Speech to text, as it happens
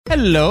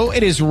Hello,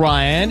 it is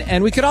Ryan,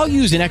 and we could all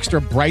use an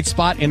extra bright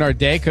spot in our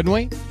day, couldn't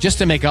we? Just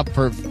to make up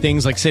for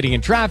things like sitting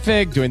in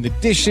traffic, doing the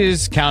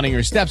dishes, counting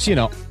your steps, you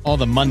know, all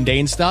the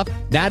mundane stuff.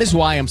 That is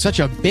why I'm such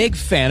a big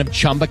fan of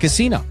Chumba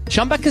Casino.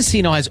 Chumba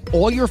Casino has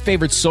all your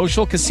favorite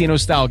social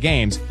casino-style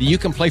games that you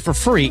can play for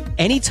free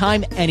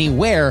anytime,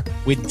 anywhere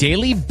with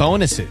daily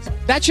bonuses.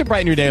 That should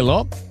brighten your day a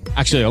little.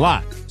 Actually, a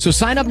lot. So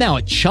sign up now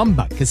at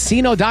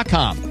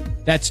ChumbaCasino.com.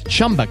 That's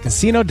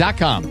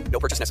ChumbaCasino.com. No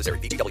purchase necessary.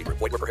 VGW Group.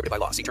 Void where prohibited by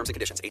law. See terms and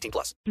conditions.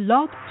 18+.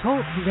 Blog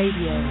Talk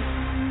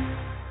Radio.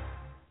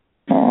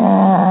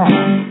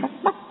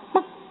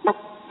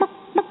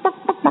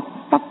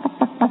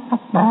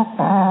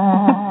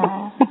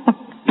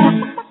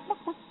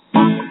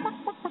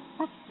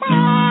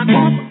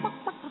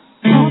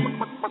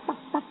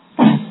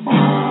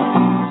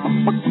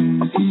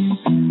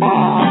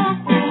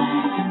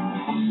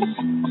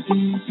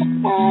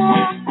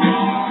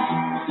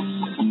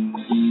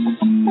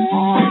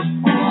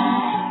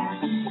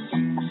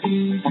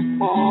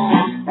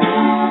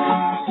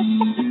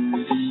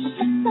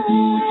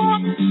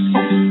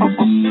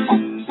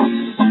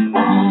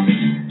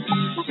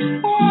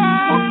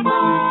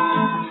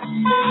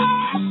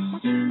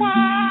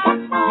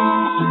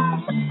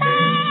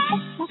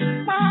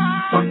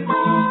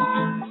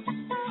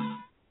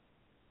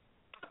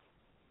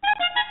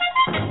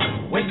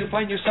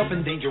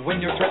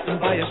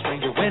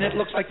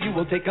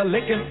 Take a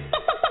licking.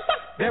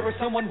 There is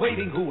someone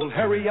waiting who will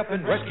hurry up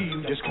and rescue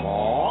you. Just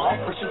call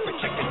for Super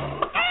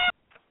Chicken.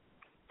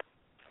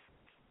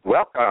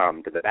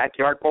 Welcome to the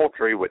Backyard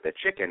Poultry with the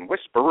Chicken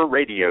Whisperer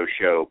radio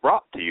show,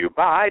 brought to you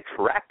by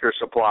Tractor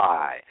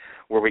Supply,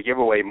 where we give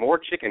away more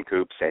chicken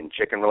coops and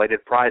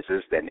chicken-related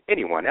prizes than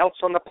anyone else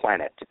on the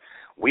planet.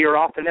 We are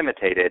often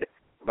imitated,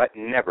 but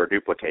never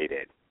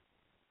duplicated.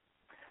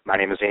 My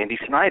name is Andy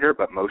Schneider,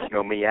 but most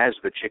know me as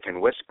the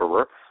Chicken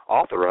Whisperer,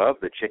 author of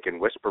The Chicken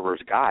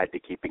Whisperer's Guide to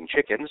Keeping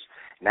Chickens,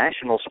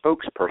 National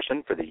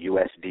Spokesperson for the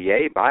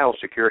USDA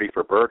Biosecurity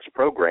for Birds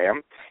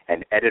program,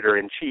 and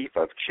editor-in-chief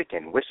of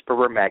Chicken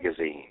Whisperer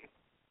magazine.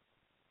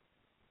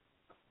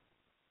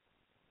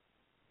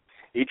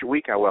 Each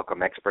week I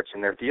welcome experts in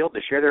their field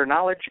to share their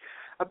knowledge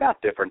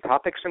about different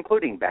topics,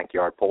 including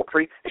backyard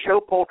poultry, show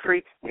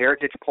poultry,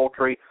 heritage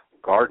poultry,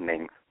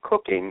 gardening,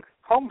 cooking,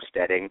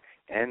 homesteading,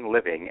 and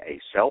living a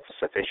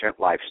self-sufficient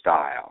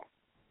lifestyle.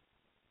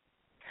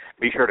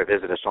 Be sure to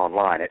visit us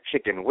online at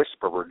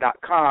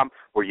chickenwhisperer.com,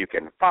 where you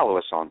can follow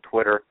us on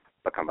Twitter,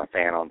 become a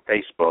fan on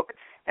Facebook,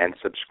 and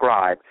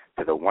subscribe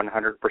to the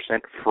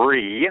 100%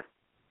 free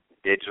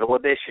digital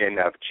edition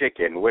of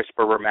Chicken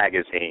Whisperer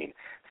magazine.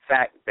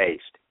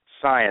 Fact-based,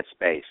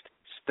 science-based,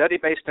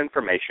 study-based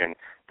information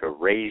to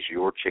raise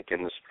your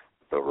chickens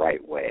the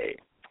right way.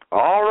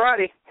 All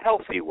righty,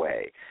 healthy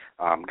way.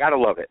 Gotta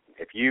love it.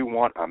 If you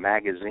want a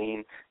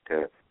magazine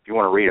if you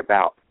want to read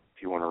about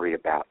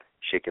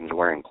chickens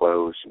wearing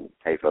clothes,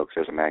 hey folks,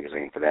 there's a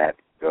magazine for that.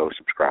 Go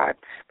subscribe.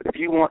 But if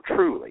you want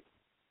truly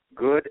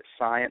good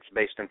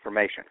science-based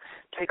information,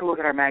 take a look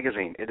at our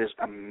magazine. It is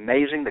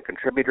amazing. The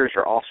contributors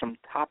are awesome,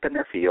 top in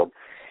their field,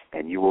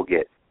 and you will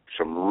get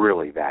some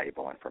really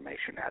valuable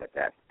information out of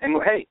that.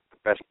 And hey, the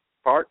best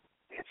part,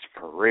 it's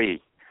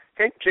free.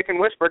 Okay,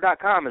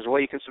 chickenwhisperer.com is the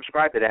way you can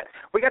subscribe to that.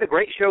 We got a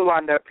great show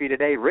lined up for you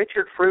today.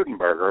 Richard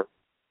Freudenberger,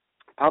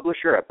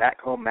 publisher of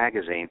Back Home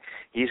Magazine,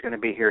 he's going to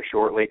be here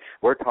shortly.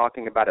 We're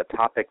talking about a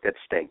topic that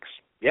stinks.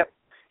 Yep,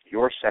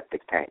 your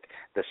septic tank.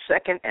 The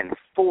second and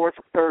fourth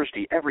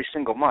Thursday every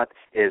single month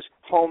is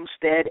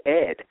Homestead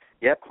Ed.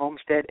 Yep,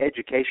 Homestead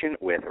Education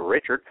with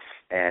Richard.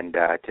 And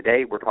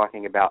today we're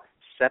talking about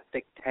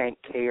septic tank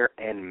care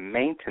and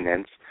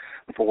maintenance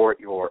for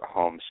your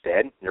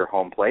homestead, your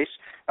home place.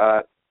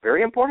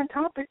 Very important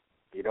topic.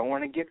 You don't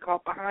want to get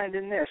caught behind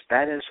in this.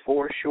 That is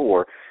for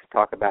sure.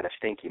 Talk about a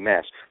stinky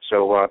mess.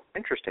 So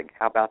interesting.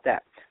 How about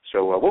that?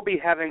 So we'll be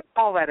having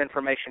all that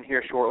information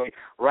here shortly,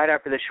 right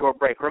after this short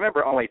break.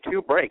 Remember, only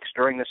 2 breaks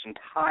during this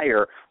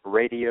entire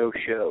radio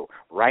show.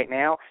 Right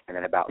now, and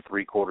then about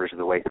 3/4 of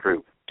the way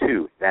through.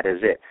 2, that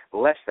is it.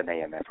 Less than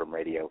AM/FM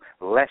radio,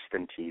 less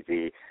than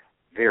TV,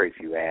 very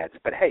few ads.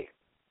 But hey,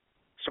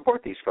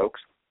 support these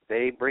folks.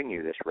 They bring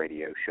you this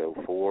radio show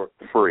for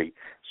free,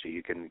 so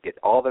you can get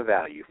all the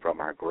value from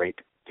our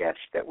great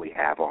guests that we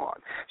have on.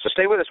 So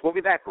stay with us. We'll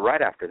be back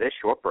right after this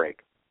short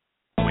break.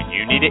 When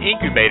you need an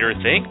incubator,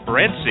 think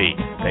Brentsy,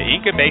 the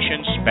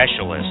incubation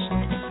specialist.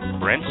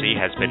 Brentsy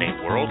has been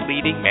a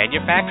world-leading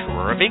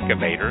manufacturer of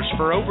incubators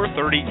for over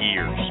 30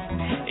 years.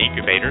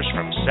 Incubators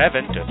from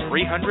 7 to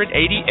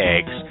 380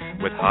 eggs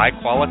with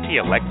high-quality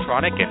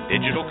electronic and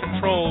digital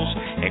controls,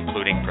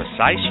 including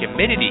precise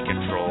humidity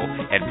control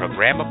and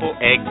programmable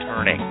egg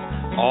turning,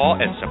 all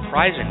at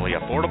surprisingly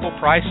affordable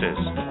prices.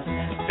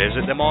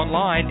 Visit them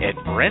online at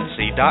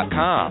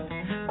Brentsy.com.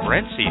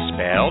 Brentsy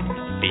spelled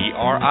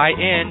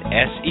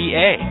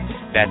B-R-I-N-S-E-A.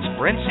 That's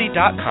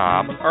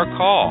Brentsy.com or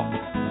call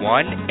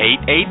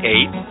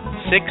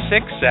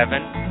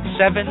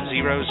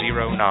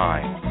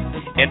 1-888-667-7009.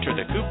 Enter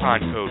the coupon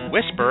code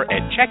WHISPER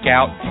at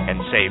checkout and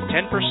save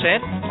 10%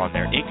 on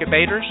their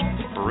incubators,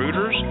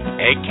 brooders,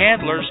 egg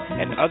handlers,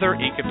 and other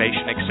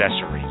incubation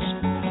accessories.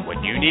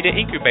 When you need an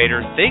incubator,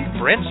 think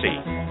Brentsy.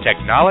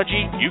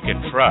 Technology you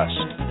can trust.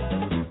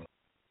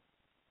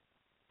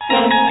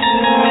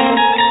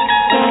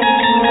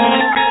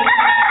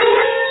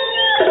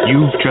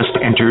 You've just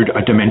entered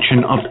a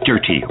dimension of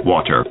dirty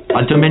water,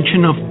 a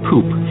dimension of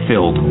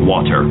poop-filled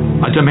water,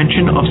 a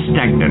dimension of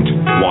stagnant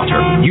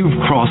water. You've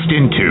crossed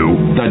into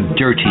the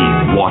dirty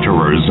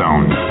waterer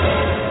zone.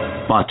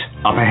 But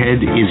up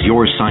ahead is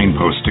your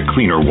signpost to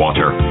cleaner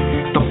water,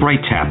 the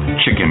Bright Tap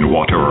Chicken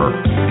Waterer.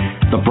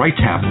 The Bright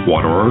Tap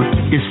Waterer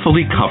is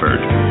fully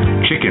covered.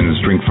 Chickens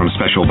drink from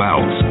special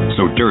valves,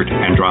 so dirt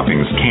and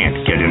droppings can't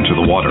get into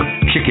the water.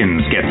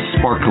 Chickens get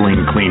sparkling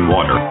clean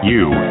water.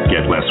 You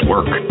get less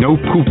work. No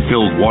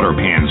poop-filled water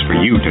pans for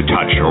you to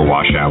touch or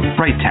wash out.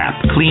 Bright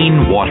Tap,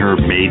 clean water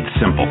made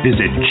simple.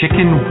 Visit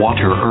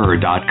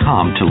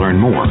chickenwaterer.com to learn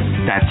more.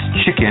 That's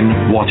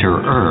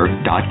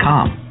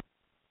chickenwaterer.com.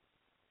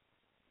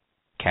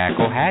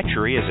 Cackle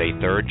Hatchery is a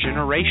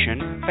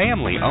third-generation,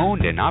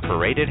 family-owned and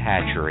operated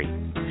hatchery.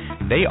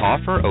 They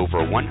offer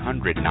over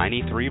 193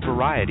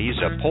 varieties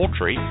of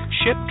poultry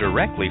shipped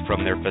directly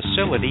from their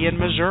facility in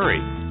Missouri.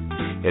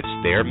 It's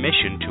their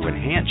mission to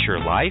enhance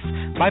your life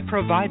by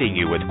providing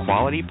you with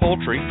quality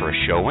poultry for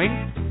showing,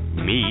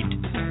 meat,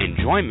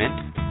 enjoyment,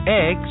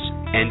 eggs,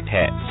 and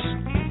pets.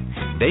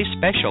 They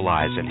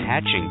specialize in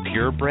hatching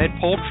purebred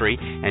poultry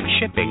and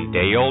shipping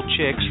day-old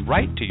chicks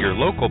right to your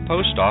local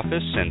post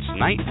office since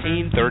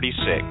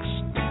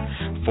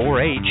 1936.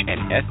 4-H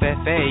and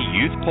FFA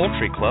youth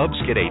poultry clubs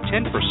get a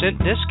 10%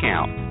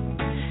 discount.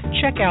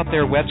 Check out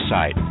their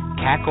website,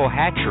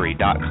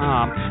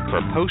 cacklehatchery.com,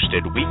 for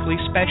posted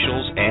weekly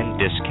specials and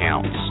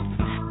discounts.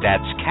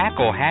 That's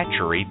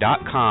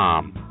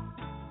cacklehatchery.com.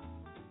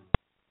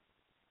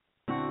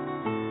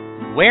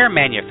 Ware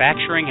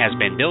Manufacturing has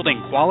been building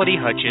quality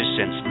hutches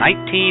since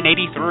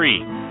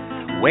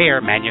 1983.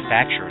 Ware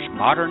manufactures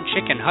modern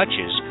chicken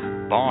hutches,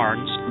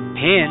 barns,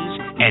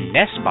 pens, and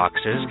nest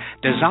boxes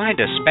designed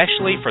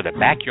especially for the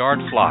backyard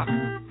flock.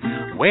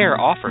 Ware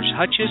offers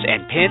hutches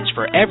and pens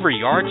for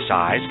every yard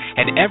size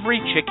and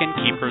every chicken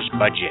keeper's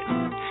budget.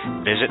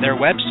 Visit their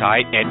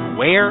website at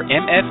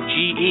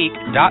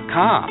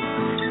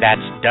waremfginc.com.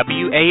 That's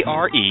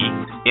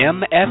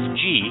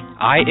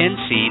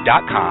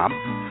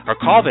waremfginc.com. Or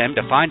call them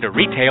to find a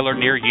retailer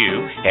near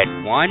you at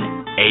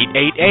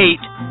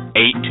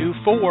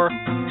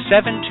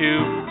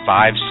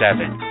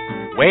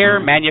 1-888-824-7257. Ware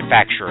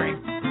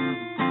Manufacturing.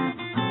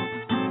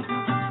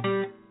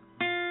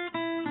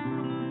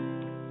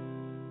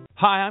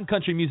 Hi, I'm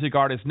country music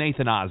artist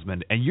Nathan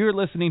Osmond, and you're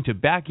listening to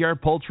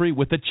Backyard Poultry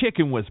with the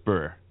Chicken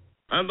Whisperer.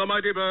 And the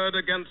mighty bird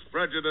against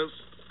prejudice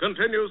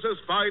continues his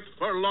fight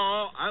for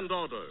law and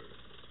order.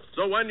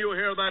 So when you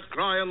hear that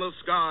cry in the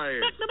sky,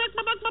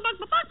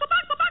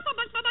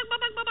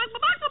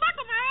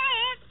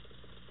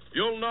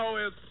 you'll know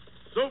it's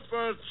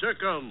Super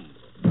Chicken.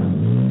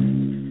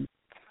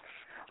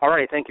 All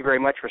right, thank you very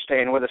much for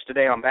staying with us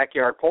today on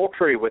Backyard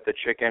Poultry with the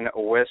Chicken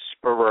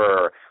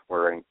Whisperer.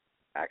 We're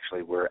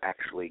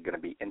actually going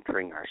to be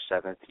entering our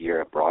 7th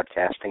year of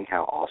broadcasting.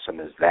 How awesome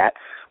is that?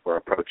 We're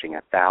approaching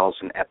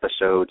 1,000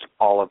 episodes,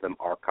 all of them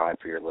archived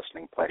for your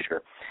listening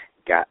pleasure.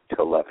 Got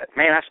to love it.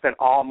 Man, I spent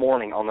all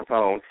morning on the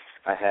phone.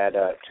 I had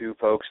 2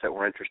 folks that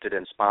were interested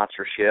in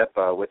sponsorship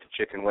with the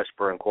Chicken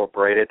Whisperer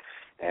Incorporated,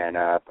 and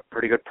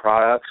pretty good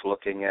products,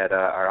 looking at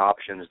our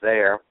options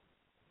there.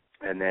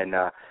 And then,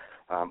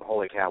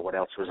 holy cow, what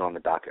else was on the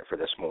docket for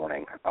this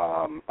morning?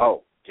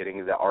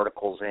 Getting the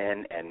articles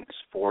in and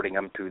forwarding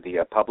them to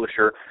the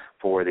publisher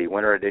for the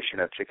winter edition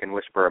of Chicken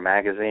Whisperer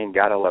magazine.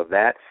 Gotta love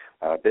that.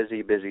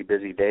 Busy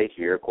day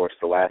here. Of course,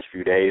 the last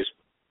few days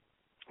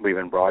we've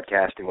been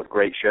broadcasting with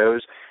great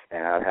shows,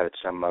 and I've had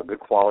some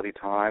good quality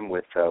time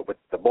with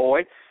the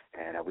boy,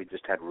 and we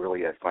just had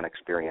really a fun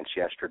experience.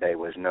 Yesterday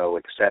was no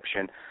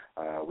exception.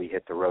 We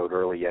hit the road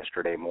early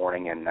yesterday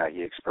morning, and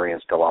he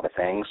experienced a lot of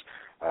things,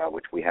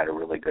 which we had a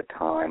really good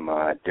time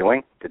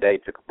doing. Today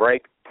took a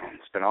break.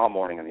 Spent all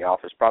morning in the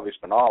office, probably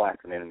spent all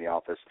afternoon in the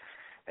office,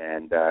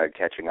 and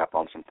catching up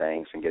on some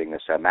things and getting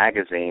this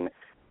magazine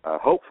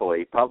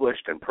hopefully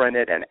published and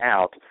printed and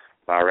out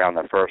by around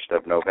the 1st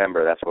of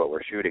November. That's what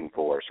we're shooting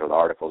for. So the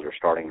articles are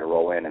starting to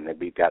roll in, and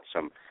we've got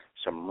some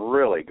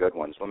really good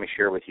ones. Let me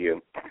share with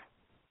you.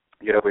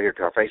 Get over here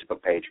to our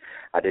Facebook page.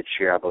 I did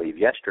share, I believe,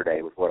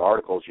 yesterday with what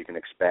articles you can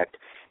expect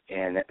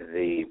in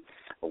the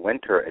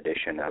winter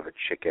edition of a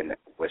Chicken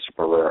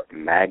Whisperer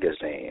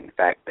magazine.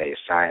 Fact-based,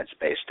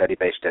 science-based,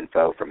 study-based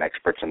info from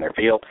experts in their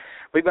field.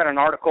 We've got an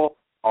article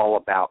all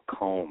about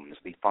combs,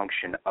 the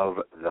function of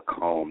the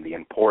comb, the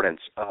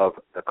importance of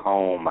the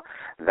comb.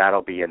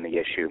 That'll be in the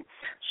issue.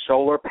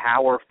 Solar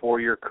power for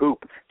your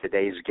coop.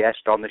 Today's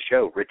guest on the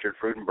show, Richard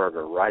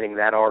Freudenberger, writing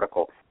that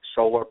article.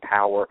 Solar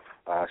power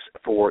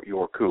for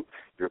your coop.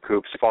 Your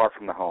coop's far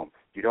from the home.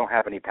 you don't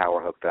have any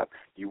power hooked up,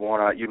 you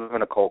live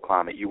in a cold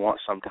climate, you want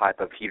some type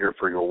of heater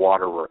for your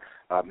water, or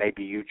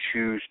maybe you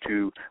choose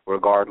to,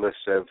 regardless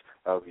of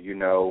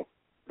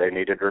they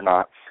need it or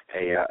not,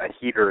 a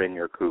heater in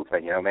your coop,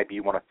 and maybe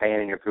you want a fan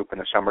in your coop in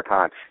the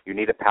summertime. You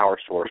need a power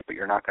source, but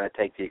you're not going to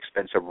take the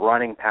expense of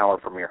running power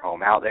from your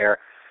home out there.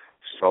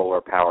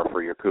 Solar power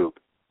for your coop.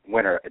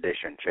 Winter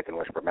edition, Chicken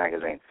Whisperer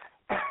magazine.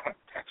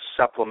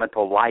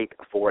 Supplemental light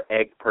for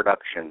egg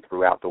production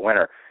throughout the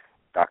winter.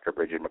 Dr.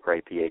 Brigid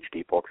McCrea,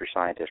 Ph.D. poultry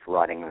scientist,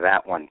 writing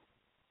that one.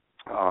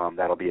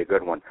 That'll be a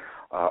good one.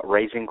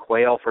 Raising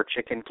quail for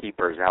chicken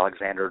keepers.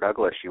 Alexandra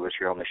Douglas, she was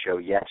here on the show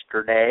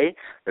yesterday.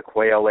 The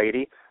Quail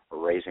Lady,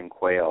 raising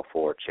quail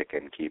for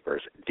chicken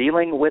keepers.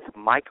 Dealing with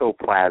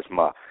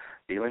mycoplasma.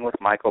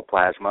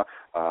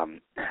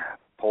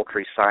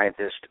 Poultry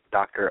scientist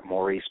Dr.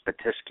 Maurice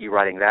Batisky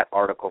writing that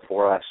article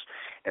for us.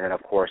 And then,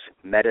 of course,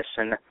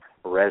 medicine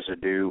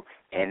residue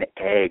in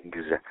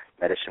eggs.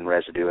 Medicine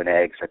residue in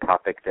eggs, a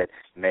topic that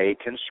may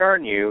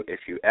concern you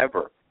if you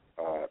ever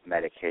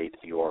medicate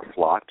your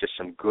flock. Just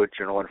some good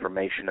general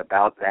information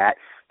about that,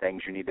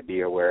 things you need to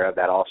be aware of.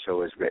 That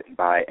also is written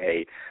by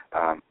a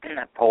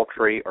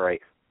poultry or a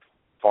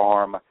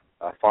pharmacologist,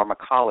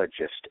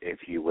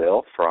 if you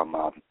will, from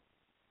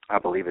I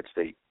believe it's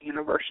the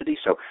university,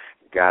 so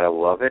gotta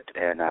love it.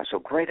 And so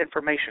great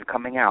information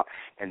coming out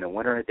in the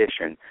winter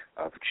edition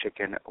of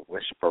Chicken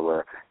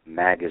Whisperer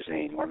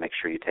magazine. Want to make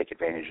sure you take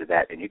advantage of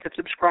that, and you can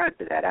subscribe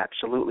to that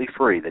absolutely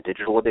free, the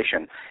digital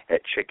edition, at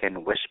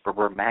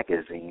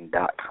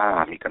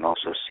chickenwhisperermagazine.com. You can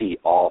also see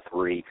all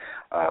three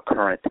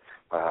current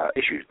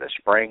issues, the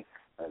spring,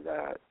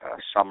 the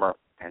summer,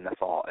 and the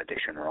fall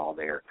edition are all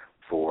there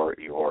for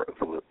your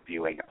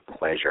viewing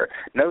pleasure.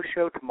 No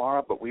show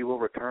tomorrow, but we will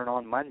return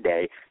on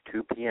Monday,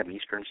 2 p.m.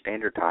 Eastern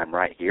Standard Time,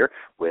 right here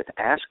with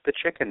Ask the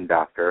Chicken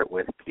Doctor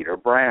with Peter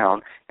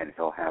Brown, and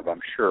he'll have, I'm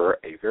sure,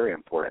 a very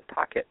important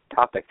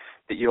topic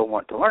that you'll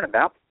want to learn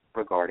about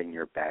regarding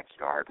your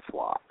backyard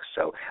flock.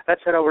 So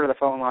let's head over to the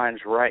phone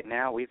lines right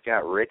now. We've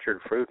got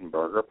Richard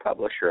Freudenberger,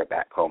 publisher of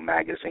Back Home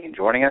Magazine.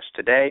 Joining us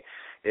today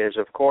is,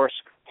 of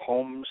course,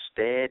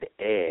 Homestead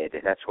Ed.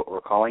 That's what we're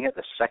calling it,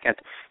 the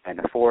second and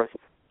the fourth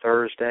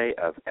Thursday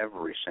of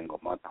every single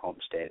month,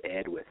 Homestead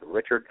Ed with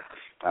Richard.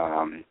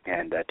 And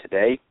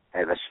today,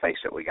 hey, let's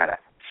face it, we got a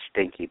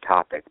stinky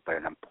topic, but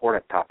an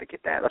important topic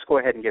at that. Let's go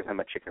ahead and give him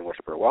a chicken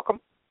whisperer. Welcome.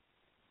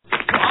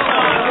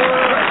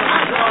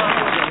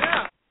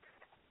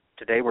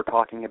 Today we're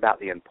talking about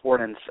the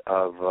importance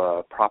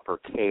of proper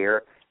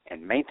care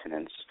and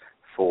maintenance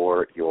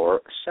for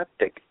your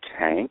septic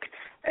tank.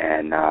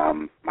 And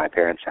my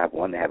parents have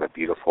one. They have a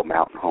beautiful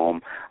mountain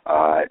home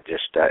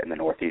just in the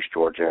northeast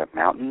Georgia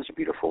mountains, a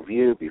beautiful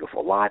view,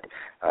 beautiful lot.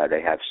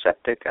 They have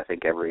septic. I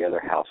think every other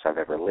house I've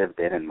ever lived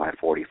in my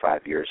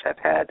 45 years have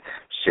had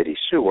city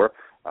sewer,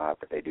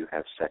 but they do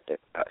have septic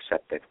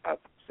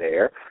up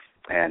there.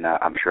 And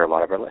I'm sure a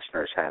lot of our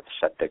listeners have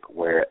septic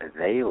where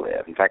they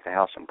live. In fact, the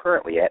house I'm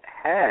currently at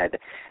had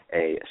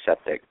a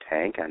septic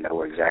tank. I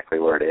know exactly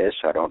where it is,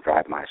 so I don't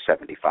drive my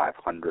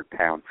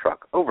 7,500-pound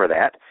truck over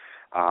that.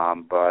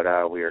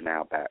 But we are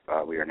now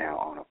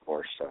on, of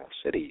course,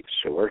 city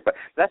sewers. But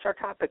that's our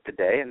topic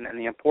today, and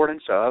the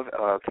importance of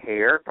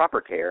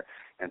proper care,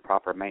 and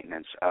proper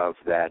maintenance of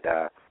that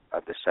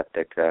of the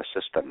septic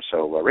system.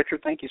 So,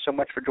 Richard, thank you so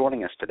much for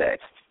joining us today.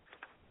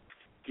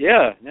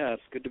 Yeah,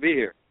 it's good to be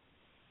here.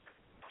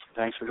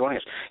 Thanks for joining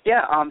us.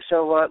 Yeah,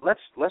 so let's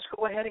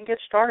go ahead and get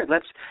started.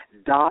 Let's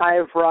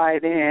dive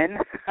right in,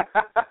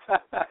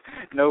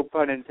 no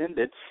pun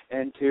intended,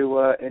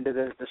 into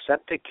the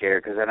septic care,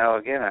 because I know,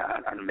 again,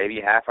 maybe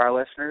half our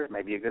listeners,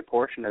 maybe a good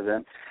portion of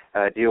them,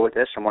 deal with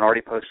this. Someone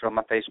already posted on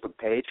my Facebook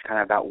page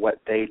kind of about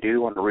what they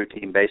do on a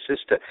routine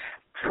basis to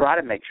try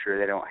to make sure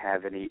they don't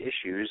have any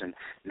issues, and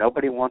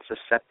nobody wants a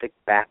septic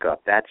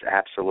backup. That's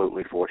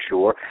absolutely for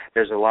sure.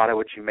 There's a lot of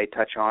what you may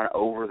touch on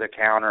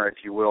over-the-counter,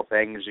 if you will,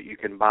 things that you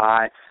can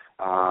buy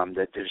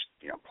that just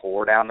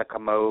pour down the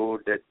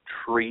commode that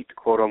treat,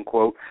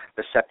 quote-unquote,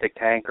 the septic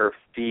tank or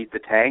feed the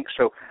tank.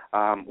 So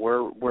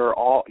we're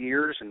all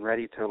ears and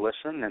ready to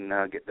listen and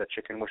get the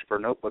Chicken Whisperer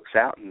notebooks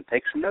out and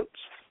take some notes.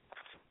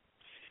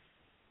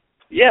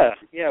 Yeah.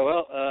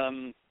 Well,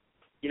 a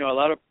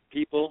lot of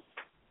people,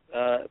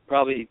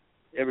 probably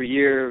every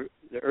year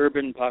the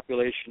urban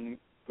population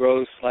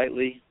grows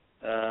slightly,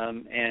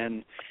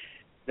 and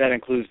that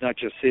includes not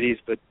just cities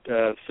but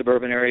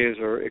suburban areas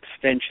or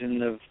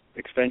extensions of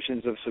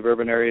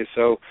suburban areas.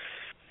 So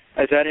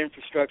as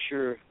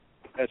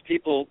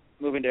people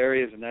move into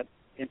areas and that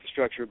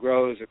infrastructure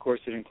grows, of course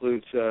it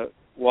includes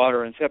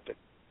water and septic.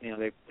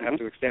 They have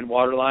to extend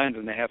water lines,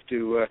 and they have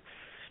to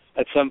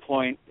at some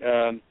point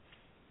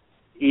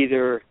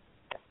either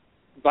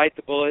bite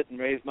the bullet and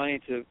raise money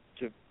to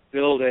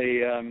build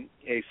a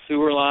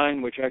sewer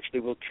line, which actually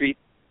will treat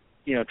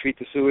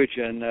the sewage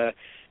and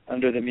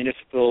under the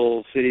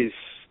municipal city's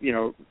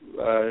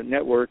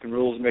network and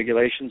rules and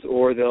regulations,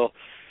 or they'll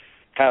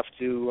have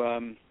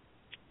to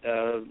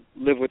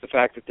live with the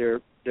fact that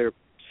they're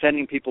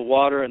sending people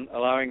water and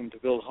allowing them to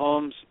build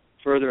homes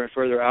further and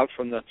further out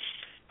from the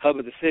hub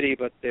of the city,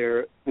 but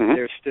they're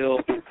still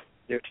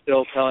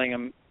telling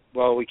them,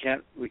 well, we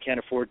can't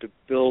afford to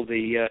build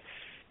the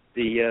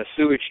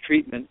sewage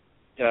treatment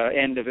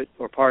end of it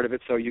or part of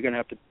it, so you're going to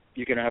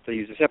have to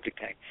use a septic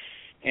tank.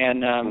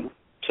 And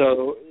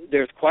so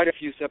there's quite a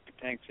few septic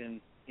tanks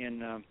in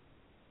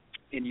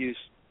use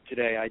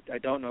today. I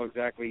don't know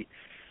exactly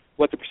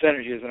what the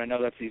percentage is, and I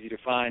know that's easy to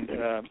find,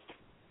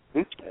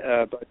 but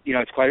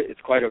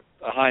it's quite a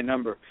high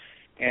number.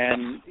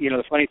 And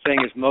the funny thing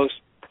is, most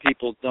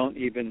people don't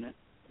even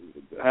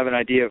have an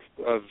idea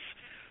of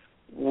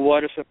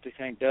what a septic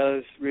tank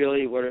does,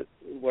 really, what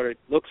it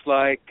looks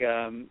like,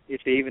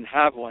 if they even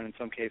have one. In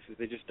some cases,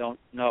 they just don't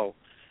know.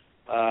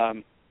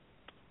 Of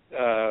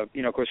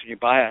course, when you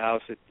buy a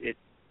house,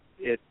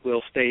 it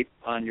will state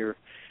on your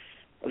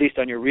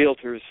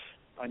realtor's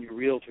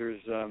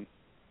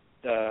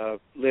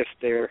list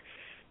there,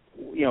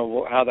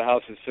 how the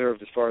house is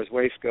served as far as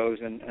waste goes,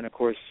 and of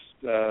course,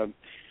 the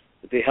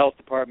health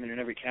department in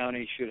every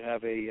county should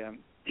have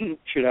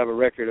a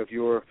record of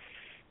your,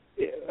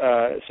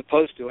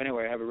 supposed to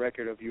anyway, have a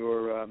record of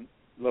your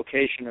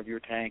location of your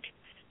tank,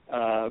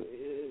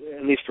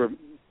 at least for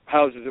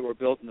houses that were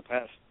built in the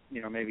past,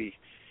 maybe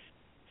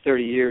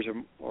 30 years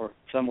or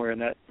somewhere in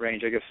that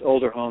range. I guess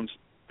older homes,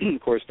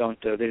 of course, they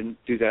didn't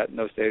do that in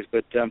those days.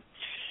 But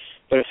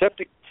a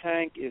septic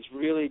tank is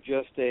really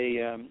just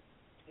a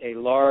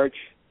large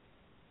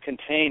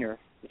container.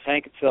 The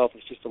tank itself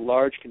is just a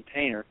large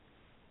container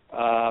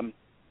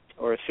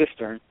or a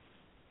cistern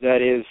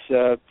that is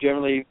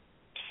generally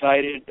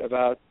sited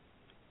about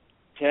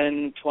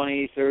 10,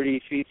 20,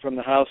 30 feet from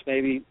the house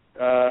maybe,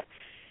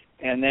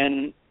 and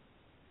then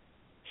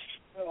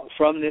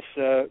from this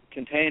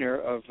container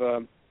of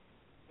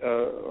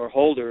or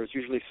holder is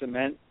usually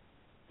cement.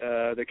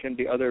 There can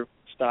be other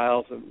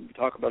styles that we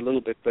talk about a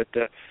little bit, but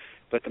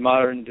the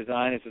modern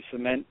design is a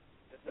cement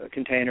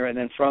container, and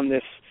then from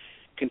this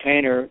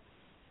container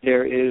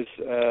there is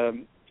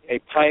a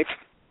pipe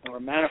or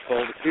a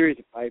manifold, a series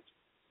of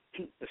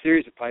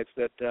pipes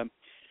that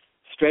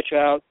stretch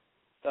out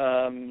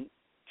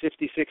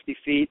 50, 60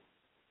 feet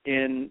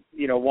in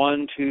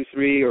 1, 2,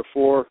 3, or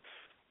 4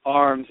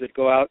 arms that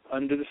go out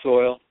under the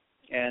soil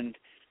and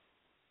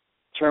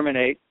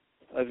terminate,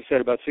 as I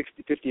said, about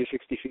 50 or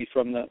 60 feet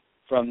from the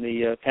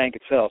tank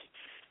itself.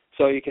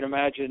 So you can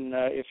imagine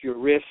if your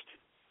wrist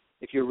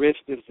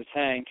is the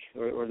tank,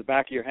 or the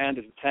back of your hand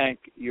is the tank,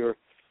 your,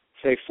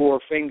 say, 4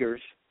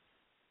 fingers,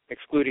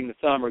 excluding the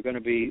thumb, are going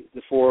to be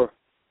the 4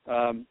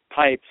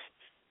 pipes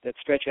that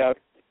stretch out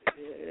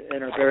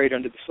and are buried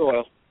under the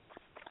soil,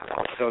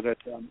 so that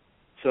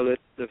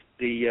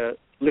the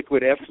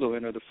liquid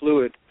effluent or the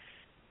fluid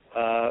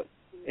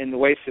in the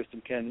waste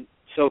system can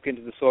soak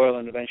into the soil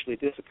and eventually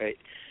dissipate.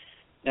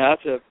 Now,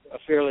 that's a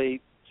fairly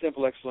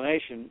simple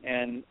explanation,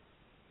 and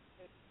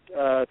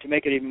to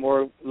make it even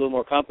a little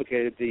more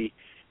complicated,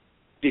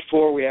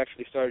 before we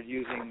actually started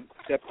using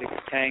septic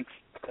tanks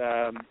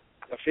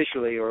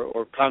officially,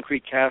 or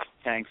concrete cast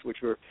tanks,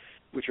 which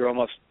are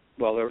almost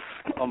they're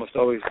almost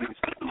always used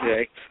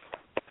today.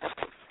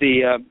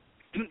 The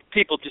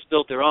people just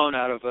built their own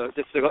out of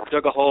just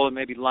dug a hole and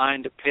maybe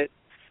lined a pit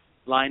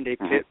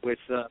with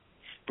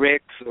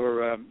bricks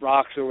or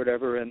rocks or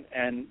whatever,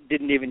 and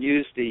didn't even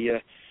use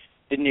the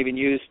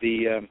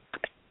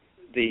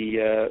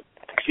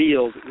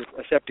field,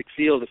 a septic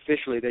field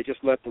officially. They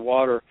just let the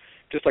water,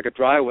 just like a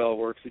dry well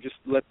works. They just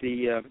let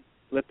the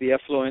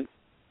effluent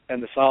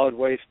and the solid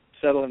waste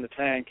settle in the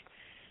tank,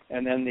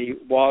 and then the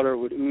water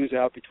would ooze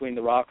out between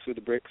the rocks or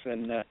the bricks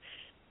and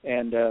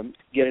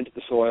get into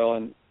the soil,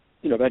 and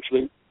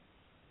eventually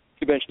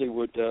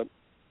would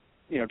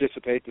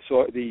dissipate. The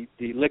soil, the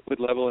liquid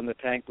level in the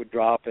tank would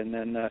drop, and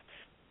then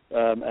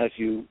as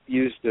you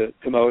use the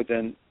commode,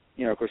 then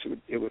of course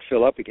it would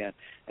fill up again.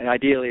 And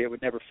ideally, it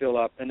would never fill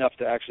up enough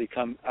to actually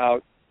come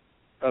out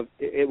of.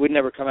 It would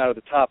never come out of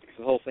the top, because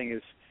the whole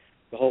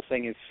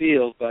thing is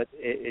sealed. But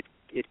it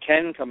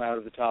can come out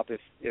of the top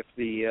if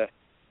the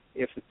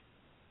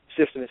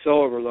system is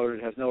so overloaded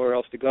it has nowhere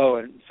else to go,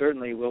 and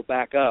certainly will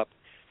back up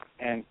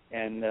and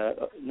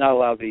not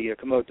allow the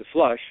commode to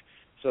flush.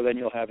 So then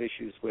you'll have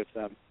issues with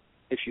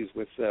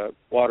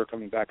water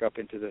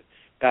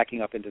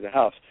backing up into the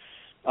house.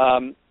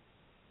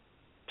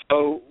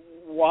 So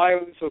why are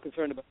we so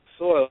concerned about the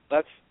soil?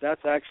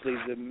 That's actually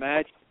the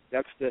magic.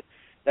 That's the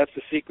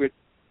secret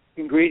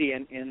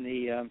ingredient in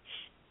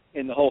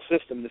the whole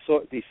system.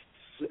 The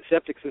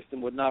septic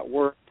system would not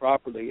work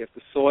properly if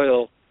the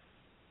soil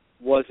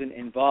wasn't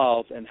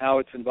involved, and how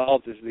it's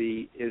involved is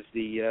these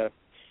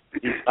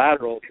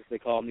laterals, as they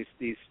call them,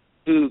 these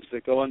tubes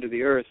that go under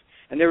the earth,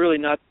 and they're really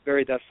not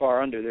buried that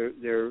far under.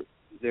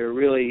 They're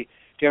really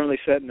generally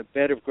set in a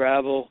bed of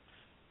gravel,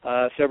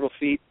 several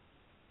feet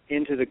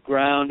into the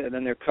ground, and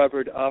then they're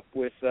covered up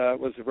with a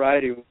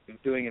variety of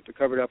doing it. They're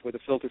covered up with a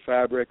filter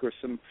fabric or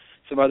some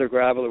other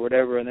gravel or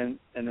whatever, and then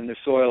there's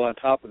soil on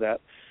top of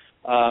that.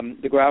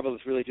 The gravel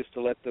is really just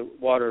to let the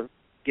water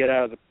get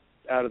out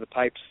of the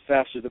pipes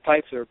faster. The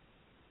pipes are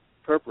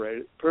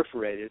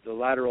perforated. The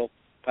lateral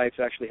pipes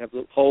actually have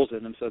little holes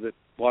in them so that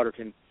water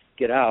can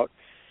get out.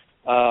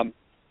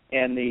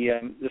 And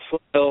the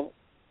soil,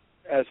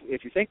 as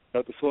if you think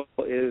about it, the soil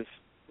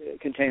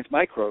contains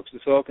microbes. The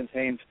soil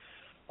contains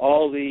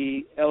all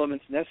the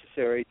elements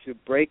necessary to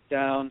break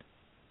down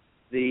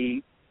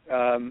the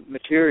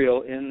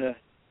material in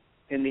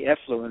the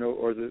effluent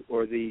or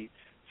the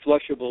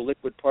flushable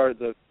liquid part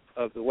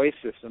of the waste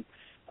system.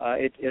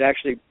 It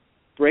actually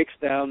breaks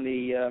down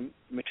the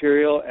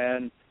material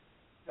and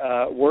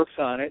works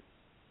on it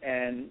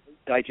and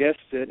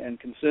digests it and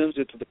consumes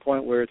it to the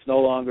point where it's no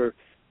longer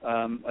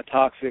a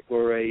toxic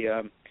or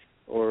a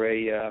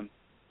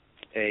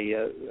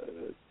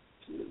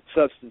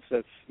substance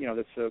that's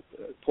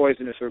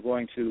poisonous or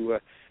going to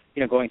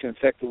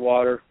infect the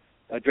water,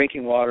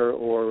 drinking water,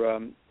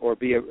 or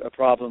be a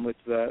problem with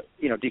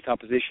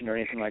decomposition or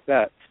anything like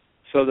that.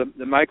 So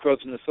the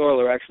microbes in the soil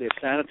are actually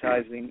a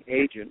sanitizing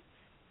agent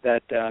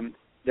that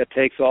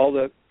takes all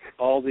the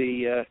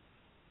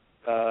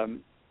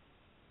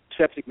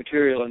septic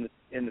material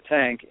in the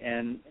tank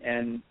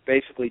and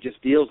basically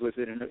just deals with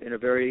it in a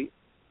very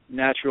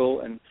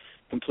natural and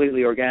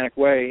completely organic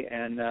way,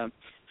 and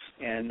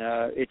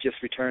it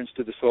just returns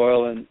to the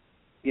soil, and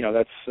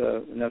that's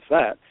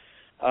that.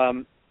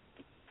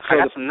 I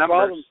got some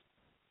numbers.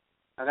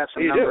 I got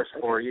some numbers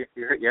for you.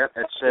 Yep,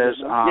 it says.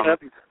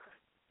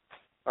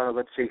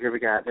 Let's see. Here we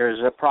got. There's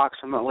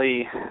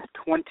approximately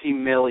 20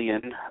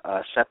 million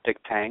septic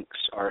tanks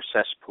or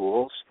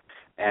cesspools,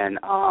 and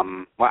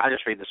I'll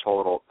just read this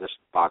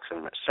box in a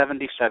minute.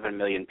 77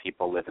 million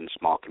people live in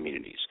small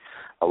communities.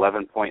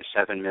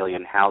 11.7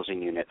 million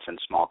housing units in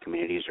small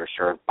communities are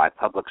served by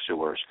public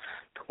sewers.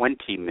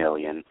 20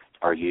 million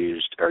are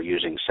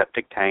using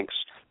septic tanks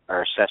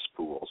or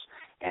cesspools,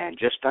 and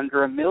just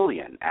under 1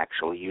 million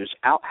actually use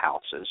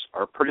outhouses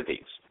or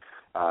privies.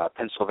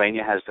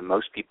 Pennsylvania has the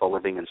most people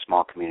living in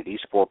small communities,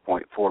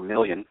 4.4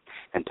 million,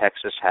 and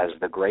Texas has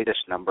the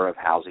greatest number of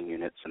housing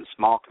units in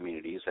small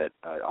communities at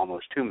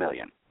almost 2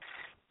 million.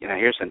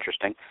 Here's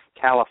interesting.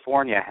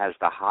 California has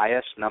the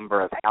highest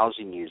number of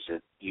housing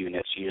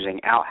units using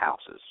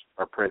outhouses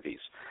or privies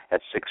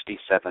at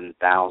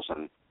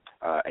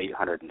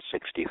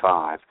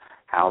 67,865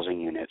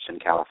 housing units in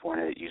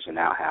California that use an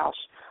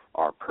outhouse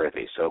or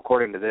privy. So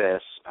according to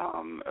this,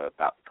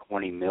 about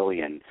 20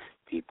 million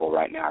people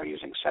right now are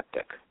using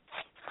septic.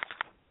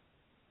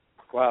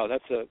 Wow,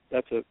 that's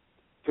a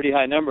pretty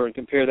high number, and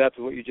compare that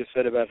to what you just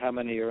said about how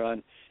many are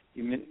on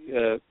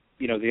the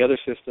other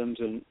systems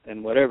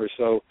and whatever.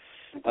 So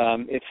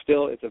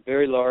it's a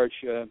very large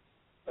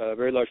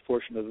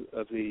portion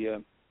of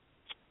the.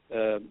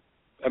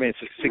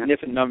 It's a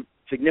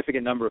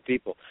significant number of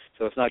people.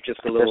 So it's not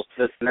just a little.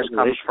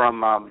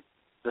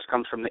 This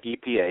comes from the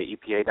EPA,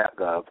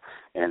 EPA.gov,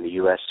 and the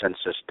U.S.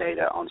 Census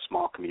data on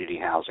small community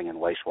housing and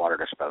wastewater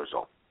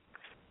disposal.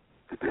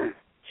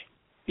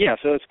 Yeah,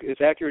 so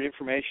it's accurate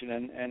information,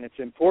 and it's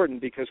important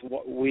because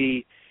what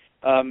we,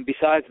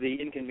 besides the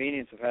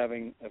inconvenience of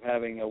having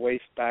a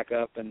waste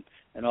backup and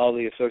all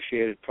the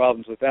associated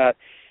problems with that,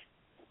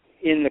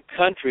 in the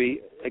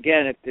country,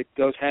 again, it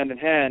goes hand in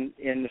hand.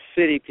 In the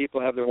city, people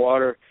have their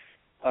water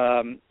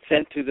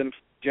sent to them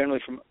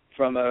generally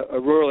from a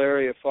rural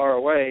area far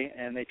away,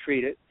 and they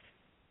treat it,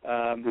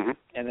 and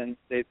then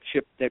they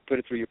put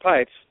it through your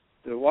pipes,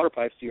 the water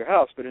pipes to your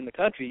house. But in the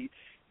country,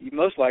 you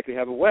most likely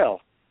have a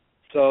well.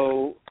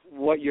 So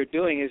what you're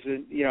doing is,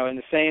 in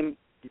the same,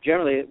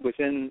 generally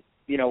within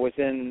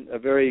a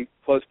very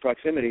close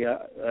proximity.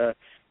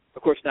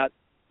 Of course, not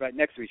right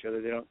next to each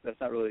other. That's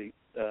not really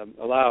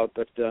allowed.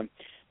 But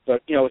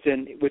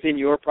within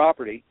your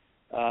property,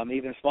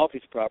 even a small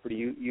piece of property,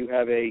 you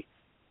have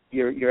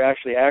you're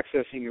actually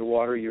accessing your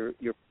water.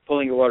 You're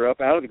pulling your water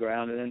up out of the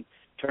ground and then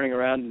turning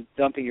around and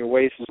dumping your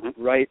waste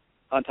right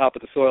on top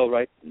of the soil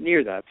right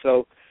near that.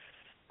 So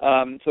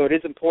it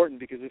is important,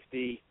 because if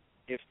the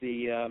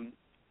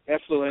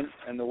effluent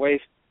and the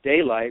waste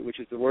daylight, which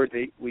is the word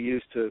that we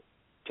use to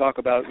talk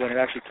about when it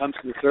actually comes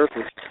to the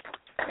surface,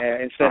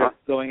 instead of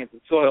going into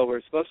the soil where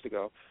it's supposed to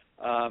go,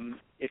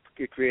 it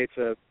creates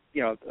a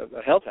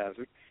health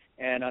hazard.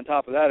 And on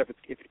top of that, if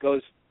it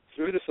goes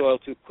through the soil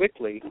too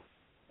quickly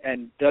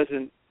and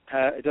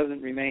it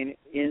doesn't remain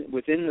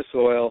within the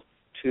soil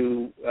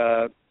to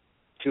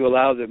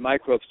allow the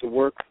microbes to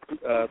work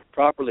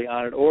properly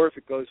on it, or if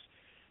the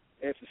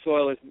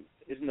soil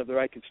isn't of the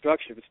right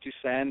construction, if it's too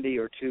sandy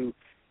or too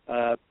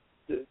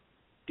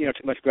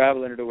much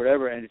gravel in it or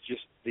whatever, and it's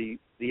just the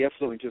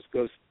effluent just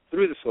goes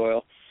through the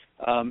soil,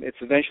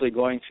 it's eventually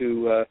going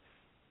to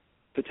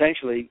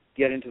potentially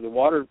get into the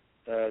water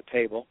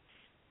table.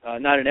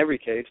 Not in every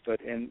case,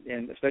 but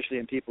especially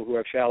in people who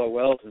have shallow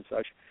wells and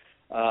such.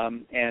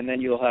 And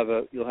then you'll have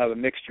a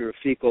mixture of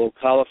fecal,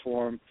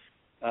 coliform,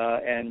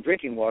 and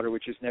drinking water,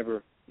 which is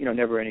never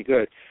any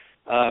good.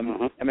 I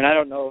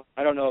don't know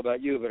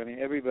about you, but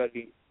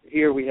everybody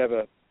here we have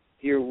a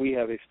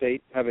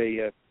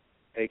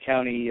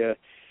county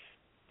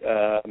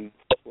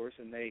force,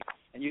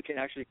 and you can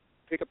actually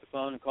pick up the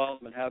phone and call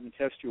them and have them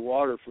test your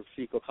water for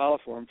fecal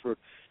coliform.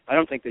 I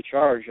don't think they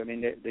charge.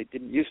 They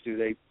didn't used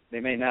to. They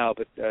may now,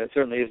 but it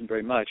certainly isn't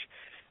very much.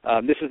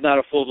 This is not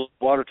a full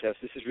water test.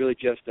 This is really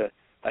just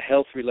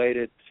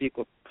health-related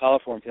fecal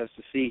coliform test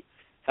to see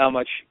how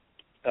much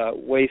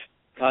waste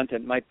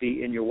content might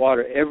be in your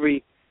water.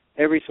 Every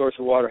source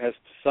of water has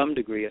to some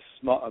degree a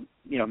small,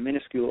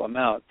 minuscule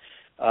amount.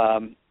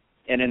 And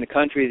in the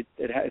country,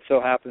 it so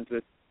happens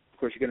that, of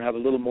course, you're going to have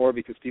a little more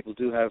because people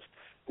do have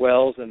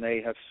wells, and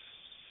they have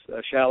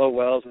shallow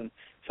wells, and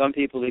some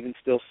people even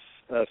still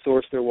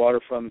source their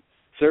water from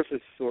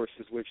surface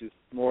sources, which is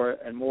more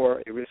and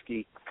more a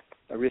risky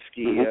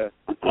endeavor.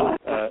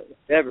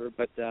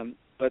 But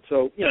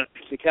so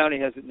the county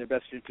has it in their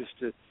best interest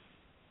to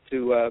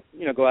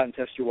go out and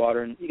test your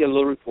water, and you get a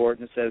little report,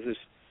 and it says there's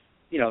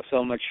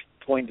so much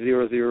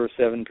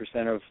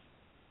 0.007% of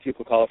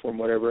fecal coliform,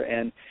 whatever.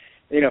 And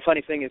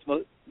funny thing is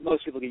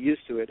most people get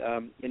used to it.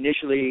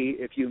 Initially,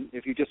 if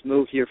you just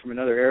move here from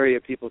another area,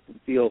 people can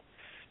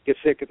get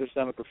sick at their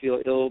stomach or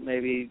feel ill,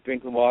 maybe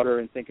drinking water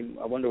and thinking,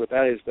 I wonder what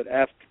that is. But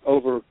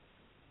over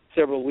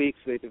several weeks,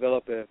 they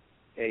develop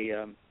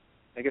an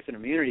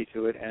immunity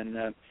to it. And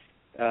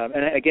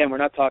again, we're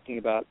not talking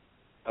about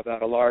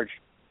a large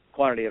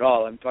quantity at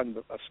all. I'm talking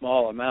about a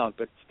small amount,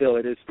 but still,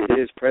 it is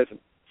present.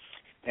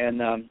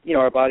 And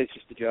our bodies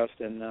just adjust,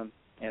 and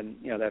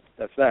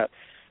that's that.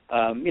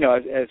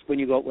 As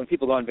when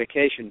people go on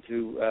vacation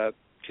to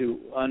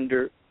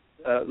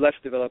less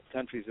developed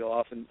countries, they'll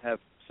often have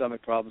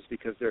stomach problems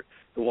because the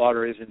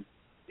water isn't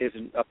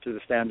up to the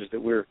standards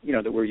that we're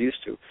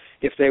used to.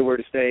 If they were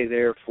to stay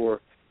there for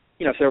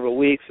several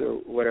weeks or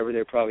whatever,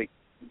 they'd probably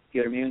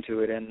get immune to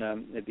it, and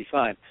it'd be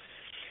fine.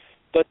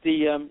 But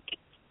the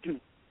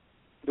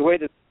way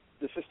that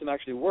the system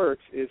actually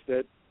works is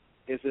that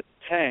the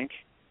tank,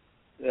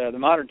 the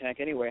modern tank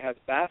anyway, has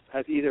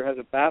either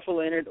a baffle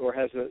in it or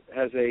has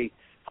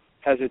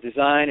a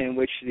design in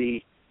which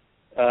the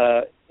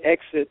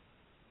exit,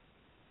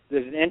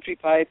 there's an entry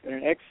pipe and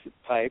an exit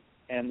pipe,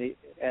 and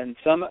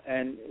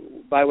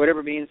by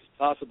whatever means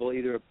possible,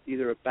 either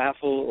a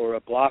baffle or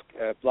a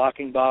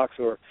blocking box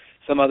or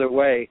some other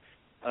way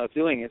of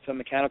doing it, some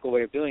mechanical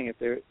way of doing it.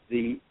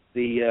 The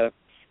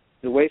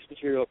waste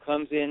material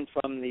comes in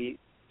from the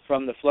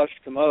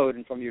flushed commode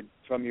and from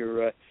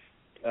your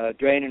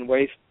drain and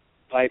waste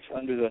pipes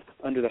under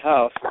the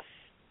house,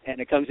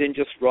 and it comes in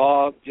just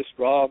raw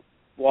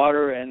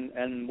water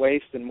and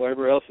waste and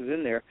whatever else is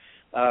in there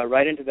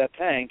right into that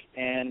tank.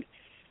 And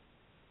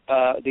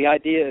the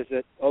idea is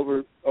that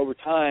over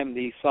time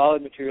the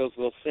solid materials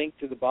will sink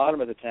to the bottom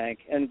of the tank.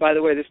 And by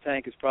the way, this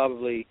tank is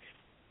probably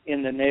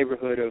in the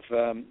neighborhood of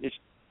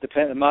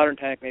the modern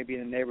tank may be in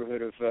the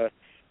neighborhood of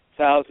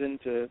 1,000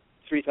 to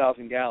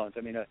 3,000 gallons.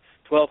 I mean, a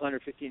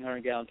 1,200,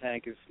 1,500 gallon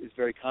tank is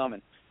very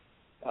common.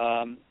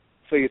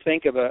 So you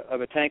think of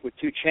a tank with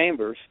two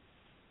chambers,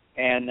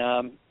 and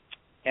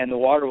the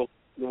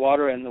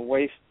water and the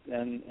waste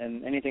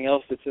and anything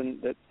else that's in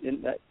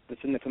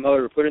the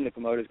commode or put in the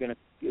commode is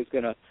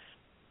going to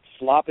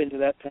flop into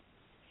that tank,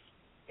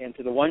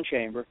 into the one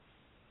chamber,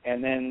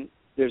 and then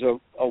there's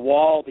a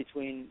wall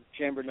between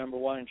chamber number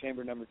 1 and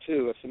chamber number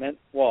 2, a cement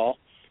wall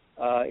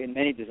in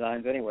many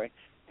designs anyway.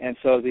 And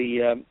so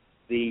the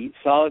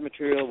solid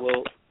material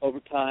will over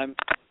time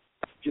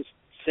just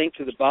sink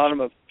to the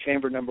bottom of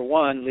chamber number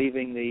 1,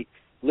 leaving the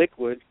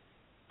liquid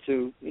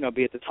to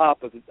be at the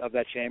top of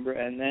that chamber.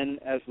 And then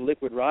as the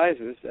liquid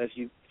rises, as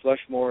you flush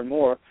more and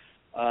more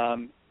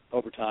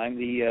over time,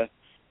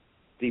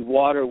 the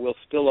water will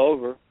spill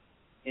over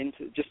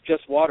into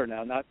just water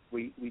now. Not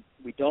we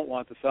don't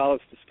want the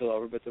solids to spill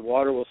over, but the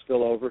water will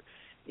spill over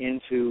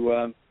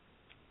into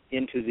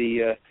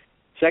the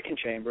second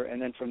chamber,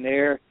 and then from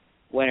there,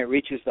 when it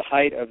reaches the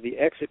height of the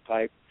exit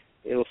pipe,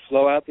 it will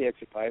flow out the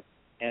exit pipe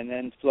and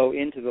then flow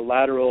into the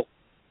lateral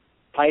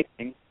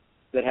piping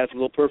that has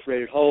little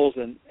perforated holes,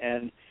 and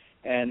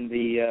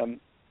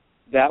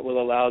that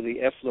will allow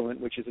the effluent,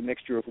 which is a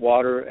mixture of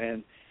water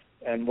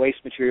and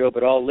waste material,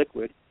 but all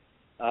liquid.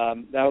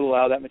 That will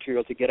allow that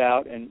material to get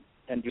out and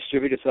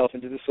distribute itself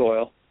into the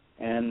soil.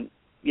 And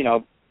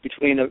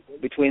between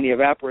the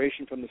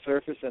evaporation from the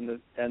surface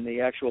and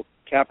the actual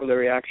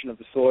capillary action of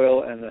the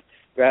soil and the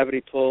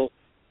gravity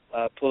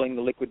pulling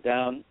the liquid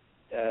down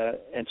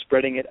and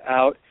spreading it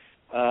out,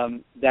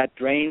 that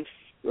drain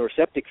or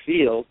septic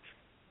field,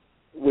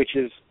 which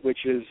is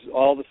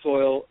all the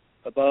soil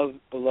above,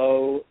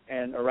 below,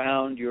 and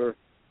around your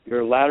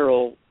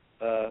lateral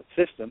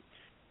system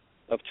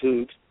of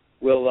tubes,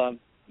 will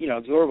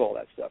absorb all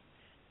that stuff.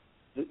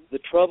 The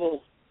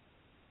trouble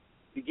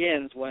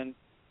begins when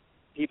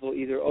people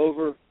either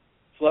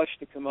over-flush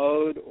the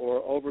commode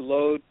or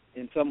overload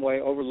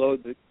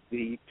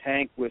the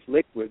tank with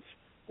liquids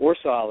or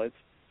solids,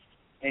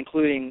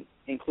 including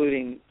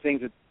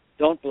things that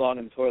don't belong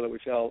in the toilet,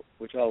 which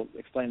I'll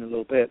explain in a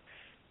little bit.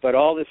 But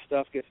all this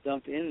stuff gets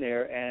dumped in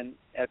there, and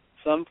at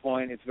some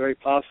point, it's very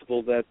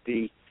possible that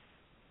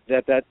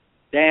that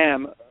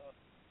dam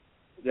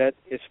that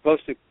is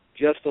supposed to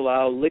just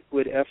allow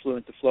liquid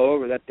effluent to flow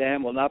over, that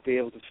dam will not be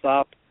able to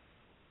stop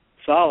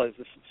solids.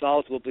 The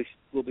solids will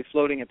be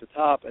floating at the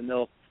top, and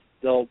they'll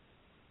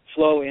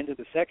flow into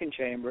the second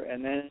chamber,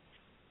 and then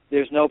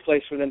there's no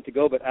place for them to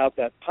go but out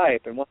that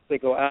pipe. And once they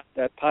go out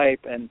that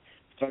pipe and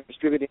start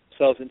distributing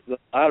themselves into the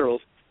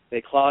laterals,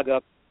 they clog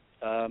up.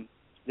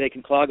 They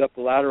can clog up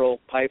the lateral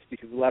pipes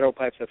because the lateral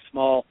pipes have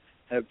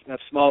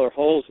smaller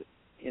holes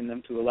in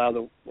them to allow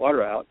the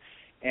water out.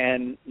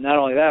 And not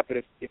only that, but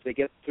if they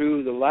get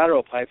through the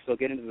lateral pipes, they'll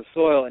get into the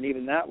soil, and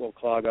even that will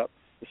clog up.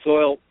 The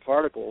soil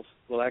particles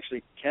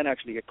can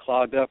actually get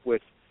clogged up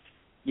with,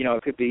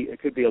 it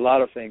could be a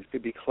lot of things. It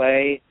could be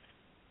clay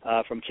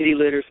from kitty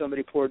litter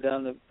somebody poured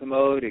down the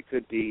commode. It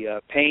could be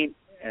paint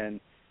and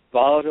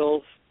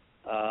volatiles,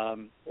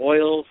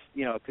 oils.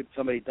 Could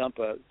somebody dump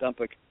a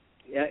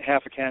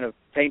half a can of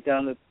paint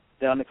down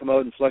the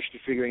commode and flush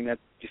it, figuring that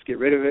just get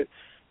rid of it.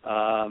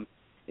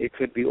 It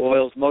could be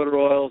oils, motor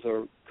oils,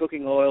 or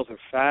cooking oils, or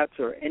fats,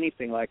 or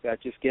anything like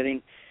that. Just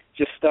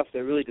stuff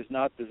that really does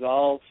not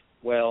dissolve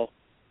well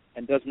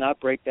and does not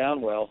break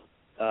down well,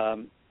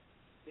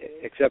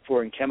 except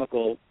for in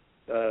chemical,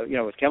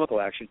 with chemical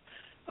action.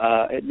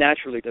 It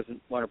naturally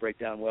doesn't want to break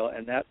down well,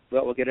 and that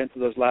will get into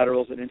those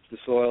laterals and into the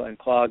soil and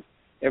clog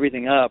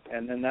everything up,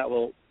 and then that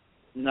will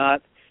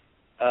not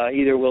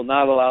will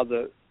not allow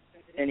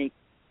any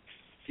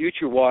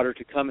future water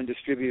to come and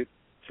distribute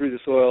through the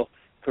soil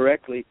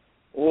correctly,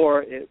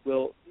 or it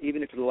will,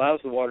 even if it allows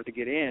the water to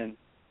get into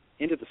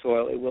the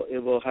soil, it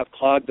will have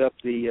clogged up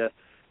the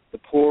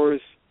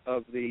pores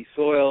of the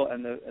soil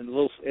and the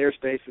little air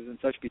spaces and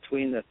such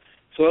between the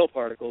soil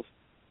particles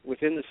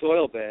within the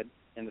soil bed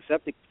and the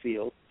septic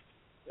field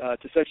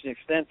to such an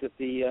extent that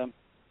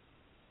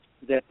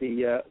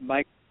the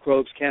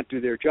microbes can't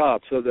do their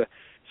job. So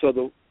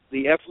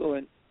the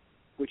effluent,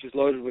 which is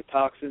loaded with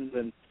toxins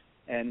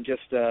and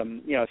just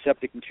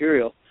septic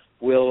material,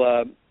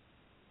 will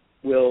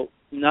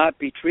not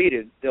be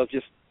treated. They'll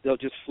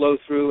just flow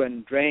through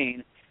and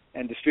drain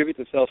and distribute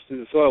themselves through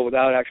the soil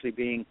without actually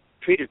being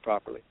treated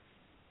properly.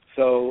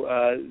 So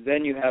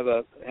then you have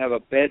a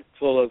bed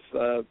full of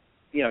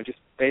just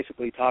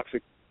basically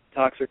toxic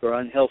or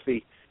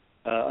unhealthy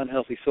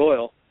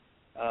soil,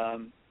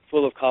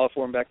 full of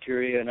coliform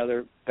bacteria and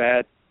other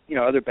bad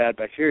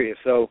bacteria.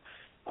 So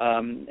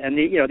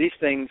these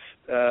things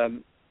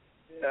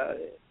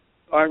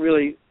aren't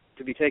really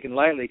to be taken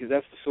lightly, because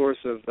that's the source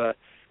of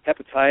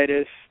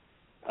hepatitis.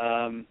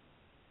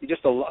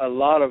 Just a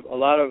lot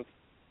of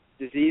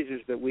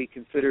diseases that we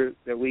consider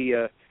that we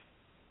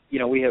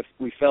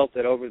felt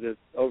that over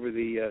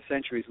the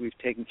centuries we've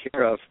taken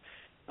care of.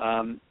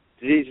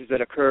 Diseases that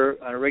occur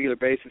on a regular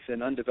basis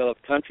in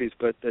undeveloped countries,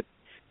 but that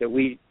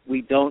we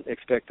don't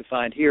expect to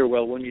find here.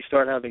 Well, when you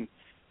start having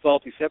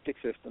faulty septic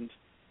systems,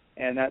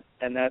 and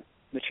that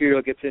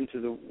material gets into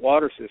the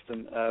water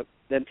system,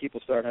 then people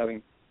start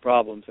having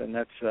problems, and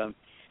that's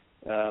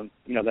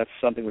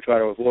something we try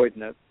to avoid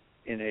in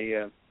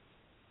a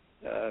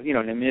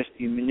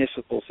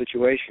municipal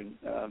situation,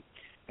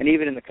 and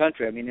even in the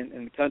country. I mean,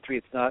 in the country,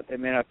 it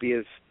may not be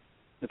as,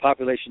 the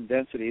population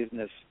density isn't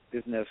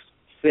as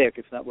thick.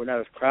 We're not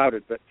as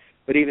crowded, but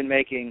even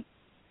making,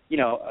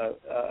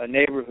 a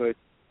neighborhood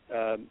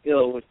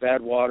ill with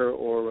bad water,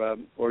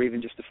 or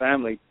even just a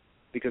family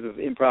because of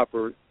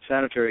improper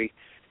sanitary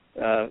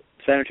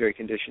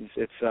conditions,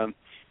 it's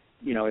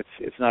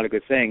not a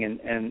good thing,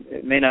 and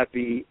it may not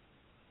be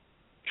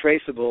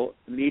traceable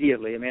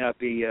immediately. It may not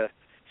be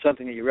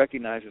something that you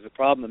recognize as a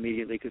problem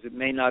immediately, because you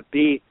may not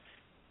be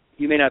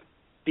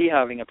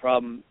having a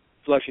problem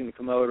flushing the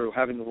commode or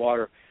having the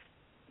water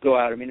go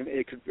out. I mean,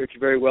 it could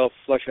very well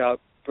flush out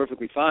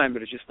perfectly fine,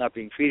 but it's just not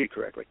being treated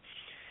correctly.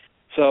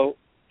 So,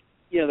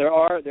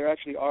 there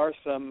actually are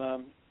some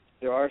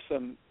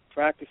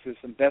practices,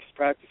 some best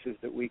practices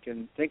that we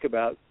can think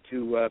about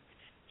to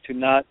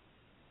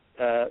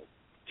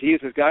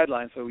use as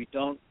guidelines, so we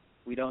don't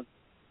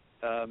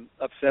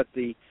upset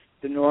the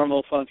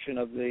normal function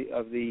of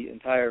the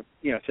entire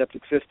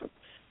septic system.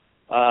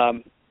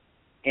 I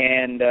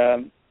can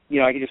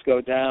just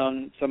go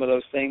down some of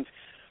those things.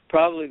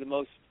 Probably the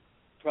most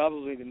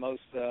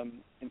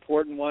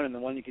important one, and the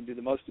one you can do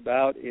the most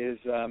about, is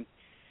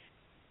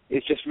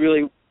just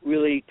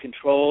really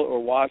control or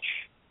watch,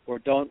 or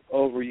don't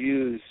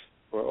overuse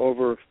or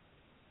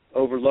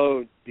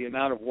overload the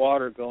amount of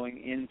water going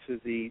into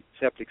the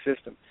septic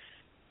system.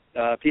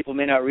 People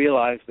may not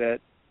realize that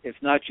it's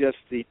not just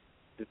the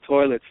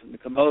toilets and the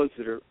commodes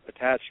that are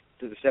attached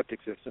to the septic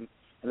system,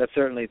 and that's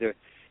certainly the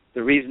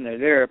reason they're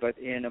there. But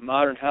in a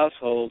modern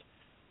household,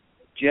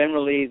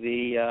 generally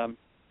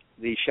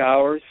the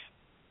showers,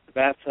 the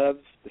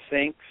bathtubs, the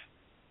sinks,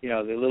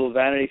 the little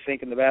vanity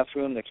sink in the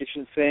bathroom, the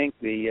kitchen sink,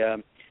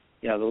 the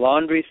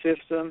laundry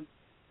system,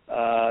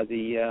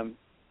 the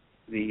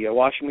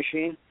washing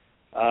machine,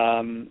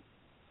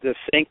 the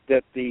sink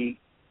that the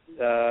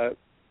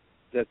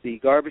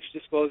garbage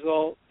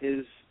disposal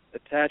is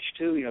attached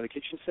to, the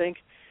kitchen sink.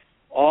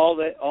 All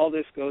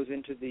this goes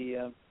into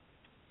the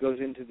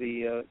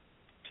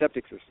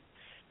septic system.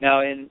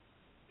 Now, in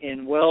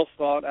well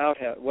thought out,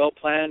 well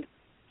planned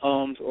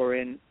homes, or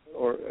in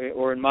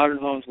modern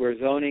homes where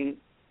zoning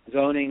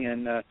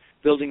and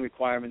building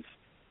requirements,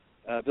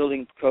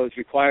 building codes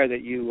require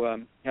that you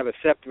have a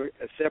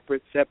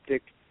separate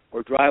septic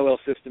or dry well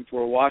system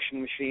for a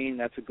washing machine.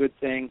 That's a good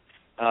thing.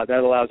 That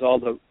allows all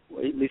the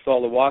at least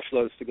all the wash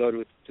loads to go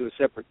to a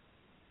separate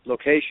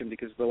location,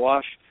 because the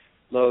wash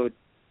load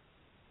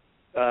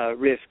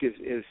risk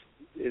is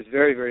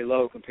very, very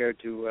low compared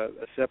to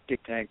a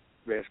septic tank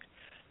risk.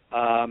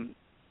 And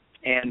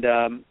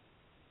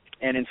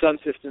in some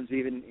systems,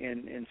 even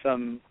in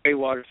some gray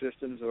water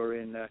systems, or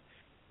in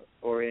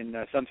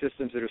some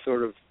systems that are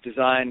sort of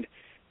designed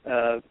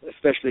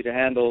especially to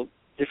handle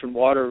different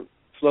water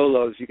flow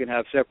loads, you can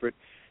have separate.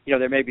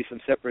 There may be some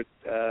separate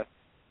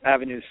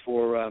avenues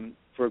for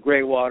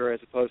gray water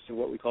as opposed to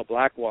what we call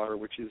black water,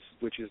 which is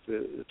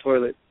the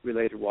toilet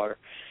related water.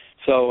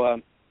 So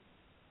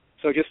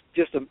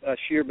just a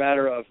sheer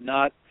matter of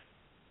not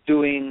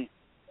doing,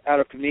 out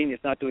of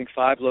convenience, not doing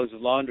 5 loads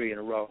of laundry in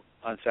a row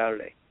on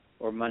Saturday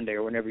or Monday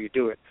or whenever you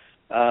do it.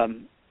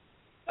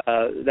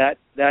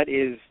 That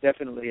is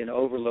definitely an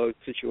overload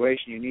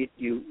situation.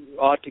 You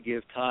ought to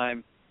give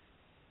time,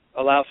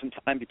 allow some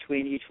time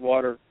between each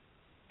wash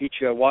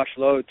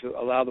load to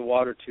allow the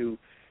water to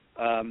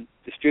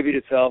distribute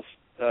itself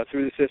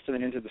through the system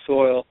and into the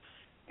soil,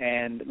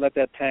 and let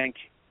that tank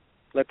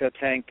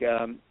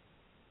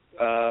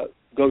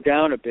go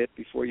down a bit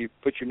before you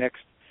put your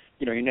next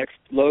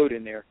load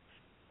in there.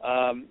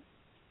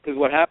 Because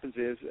what happens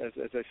is, as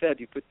I said,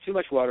 you put too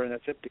much water in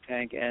that septic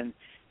tank, and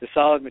the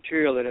solid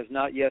material that has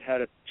not yet had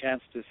a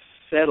chance to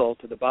settle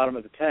to the bottom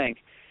of the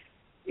tank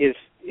is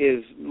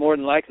more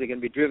than likely going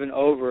to be driven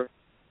over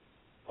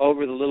the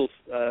little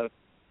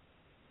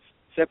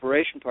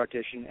separation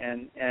partition,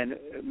 and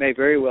may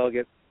very well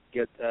get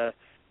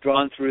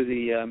drawn through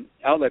the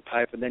outlet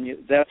pipe, and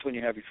then that's when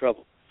you have your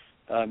trouble.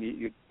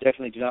 You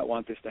definitely do not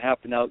want this to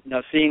happen. Now,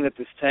 seeing that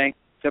this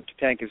septic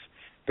tank is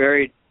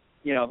buried,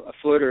 a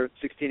foot or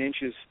 16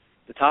 inches,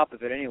 the top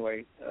of it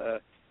anyway,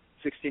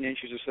 16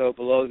 inches or so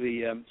below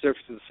the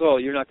surface of the soil,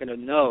 you're not going to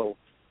know,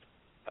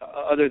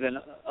 other than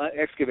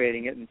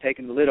excavating it and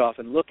taking the lid off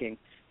and looking,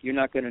 you're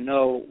not going to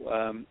know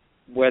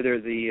whether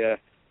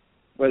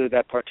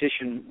that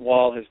partition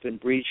wall has been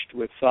breached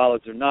with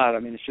solids or not. I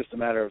mean, it's just a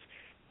matter of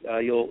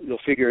you'll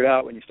figure it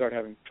out when you start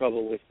having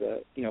trouble with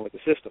the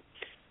system.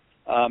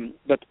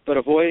 But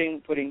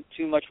avoiding putting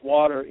too much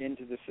water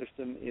into the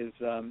system is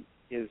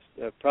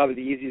probably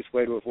the easiest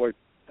way to avoid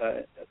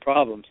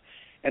problems,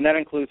 and that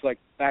includes like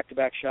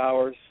back-to-back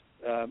showers.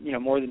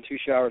 More than 2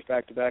 showers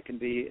back-to-back can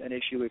be an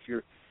issue if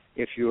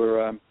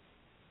your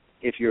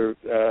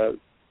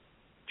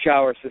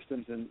shower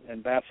systems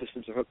and bath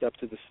systems are hooked up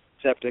to the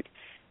septic,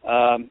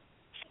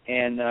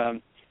 and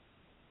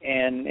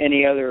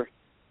any other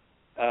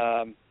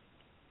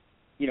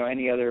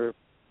any other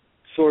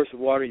source of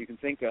water you can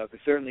think of. But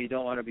certainly you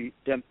don't want to be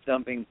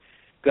dumping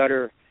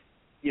gutter,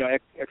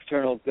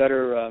 external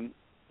gutter,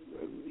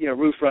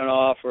 roof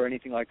runoff or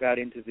anything like that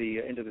into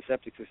the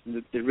septic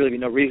system. There'd really be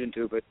no reason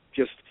to, but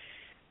just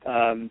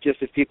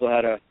if people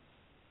had a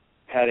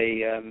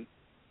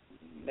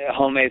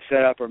homemade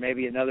setup, or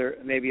maybe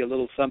a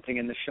little something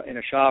in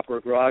a shop or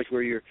a garage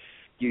where you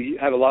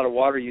have a lot of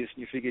water use,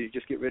 and you figure you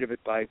just get rid of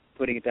it by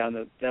putting it down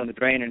the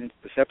drain and into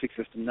the septic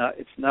system.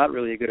 It's not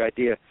really a good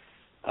idea.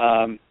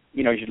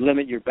 You should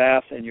limit your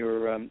bath and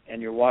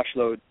your wash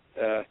load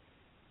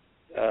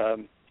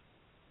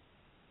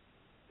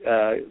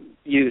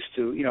use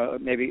to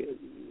maybe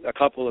a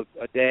couple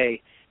a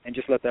day, and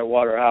just let that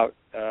water out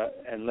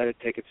and let it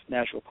take its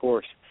natural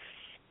course.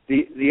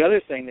 The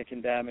other thing that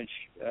can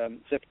damage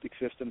septic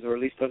systems, or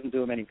at least doesn't do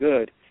them any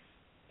good,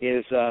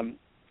 is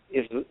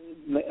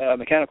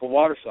mechanical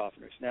water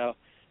softeners. Now,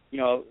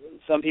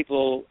 some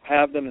people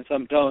have them and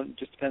some don't. It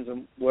just depends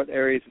on what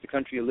areas of the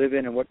country you live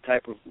in and what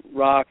type of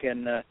rock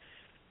and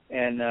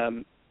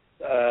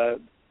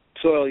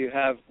soil you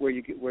have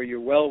where your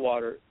well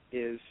water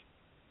is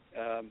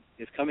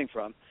coming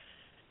from.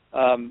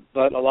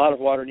 But a lot of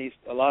water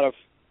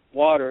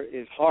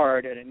is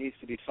hard, and it needs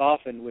to be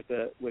softened with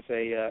a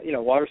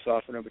water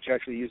softener, which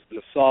actually uses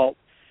a salt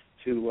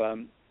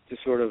to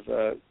sort of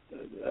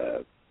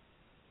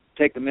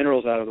take the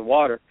minerals out of the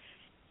water.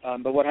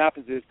 But what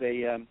happens is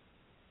they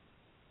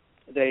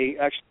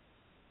actually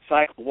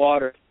cycle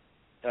water.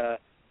 The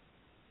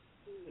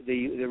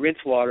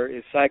rinse water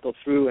is cycled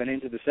through and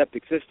into the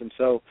septic system.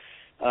 So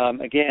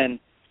again,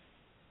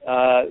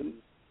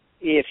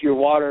 if your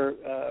water,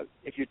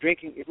 if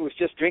it was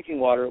just drinking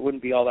water, it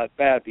wouldn't be all that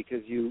bad,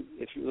 because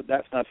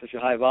that's not such a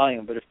high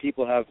volume. But if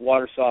people have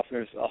water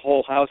softeners, a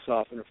whole house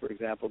softener, for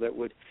example, that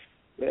would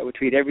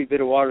treat every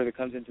bit of water that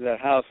comes into that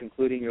house,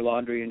 including your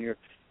laundry and your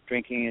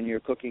drinking and your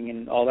cooking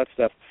and all that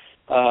stuff,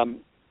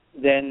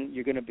 then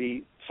you're going to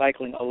be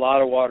cycling a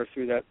lot of water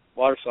through that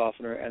water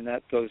softener, and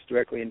that goes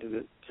directly into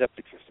the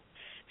septic system.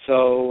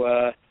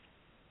 So,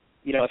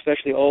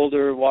 especially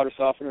older water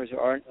softeners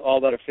aren't all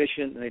that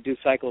efficient, and they do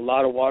cycle a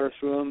lot of water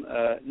through them.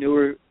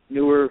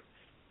 Newer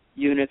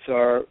units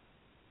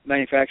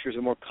manufacturers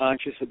are more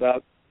conscious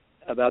about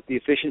the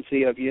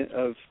efficiency of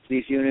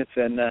these units,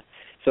 and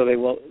so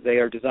they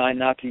are designed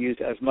not to use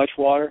as much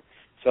water.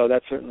 So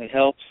that certainly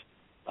helps.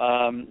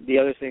 The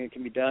other thing that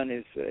can be done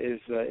is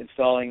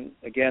installing,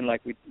 again,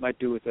 like we might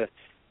do with a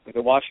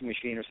washing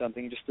machine or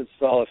something. Just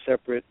install a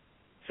separate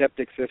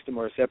septic system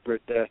or a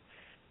separate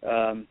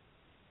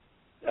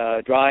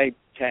dry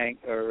tank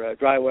or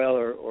dry well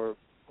or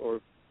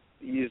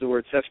you used the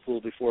word cesspool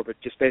before, but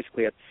just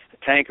basically a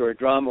tank or a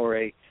drum or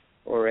a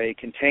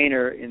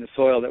container in the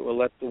soil that will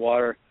let the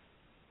water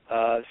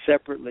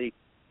separately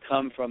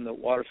come from the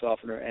water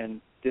softener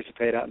and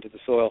dissipate out into the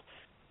soil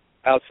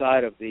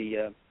outside of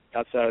the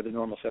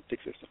normal septic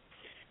system.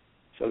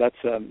 So that's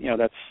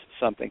that's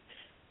something.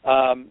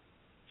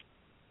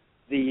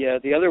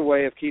 The other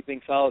way of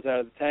keeping solids out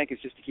of the tank is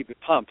just to keep it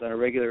pumped on a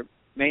regular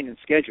maintenance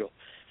schedule.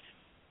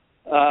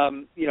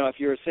 If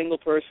you're a single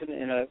person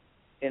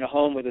in a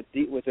home with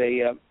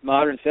a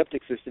modern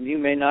septic system, you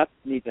may not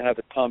need to have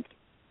it pumped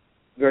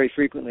very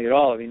frequently at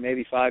all. I mean,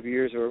 maybe 5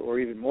 years or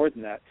even more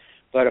than that.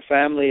 But a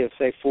family of,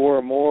 say, 4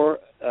 or more,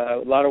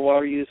 a lot of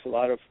water use, a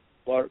lot of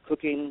water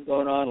cooking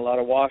going on, a lot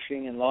of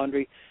washing and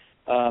laundry,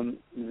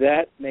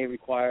 that may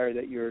require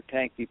that your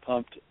tank be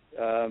pumped,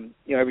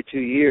 every 2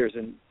 years.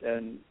 And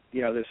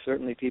there's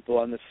certainly people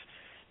on this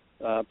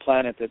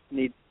planet that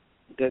might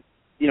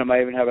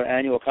even have an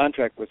annual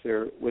contract with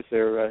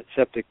their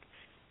septic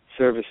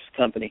service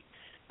company.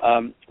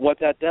 What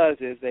that does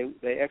is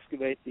they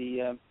excavate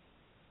the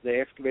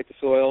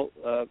soil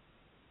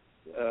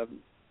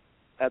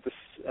at the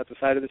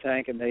side of the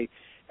tank, and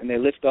they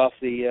lift off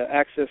the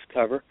access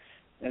cover,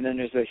 and then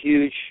there's a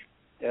huge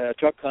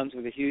truck comes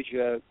with a huge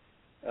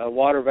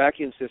water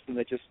vacuum system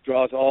that just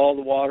draws all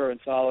the water and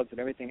solids and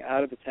everything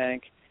out of the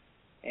tank,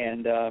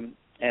 and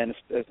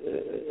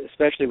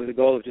especially with the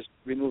goal of just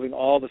removing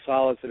all the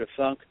solids that have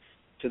sunk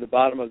to the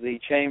bottom of the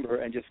chamber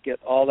and just get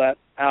all that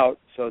out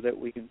so that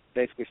we can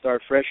basically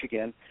start fresh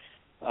again.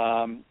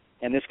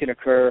 And this can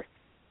occur,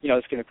 as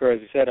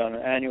I said, on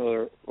an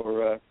annual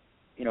or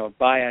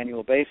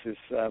biannual basis.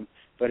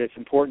 But it's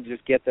important to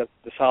just get the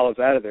solids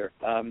out of there.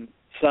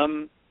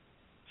 Some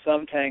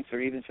tanks are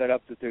even set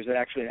up that there's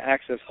actually an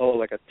access hole,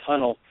 like a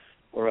tunnel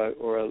or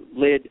a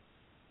lid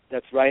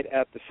that's right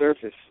at the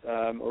surface,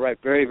 or right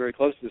very, very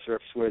close to the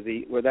surface, where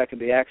that can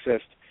be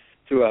accessed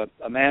through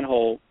a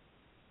manhole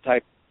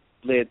type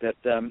lid that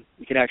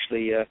you can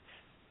actually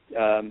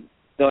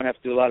don't have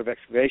to do a lot of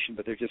excavation,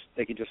 but they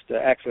can just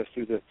access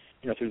through the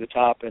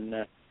top,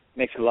 and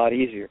makes it a lot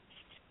easier.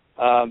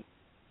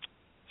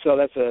 So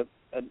that's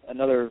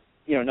another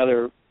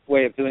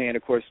way of doing it.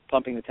 Of course,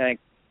 pumping the tank,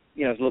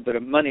 is a little bit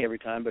of money every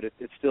time, but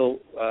it's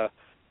still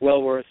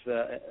well worth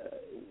the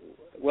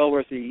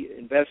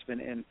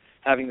investment in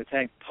having the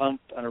tank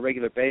pumped on a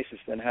regular basis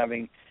than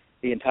having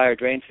the entire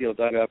drain field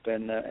dug up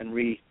and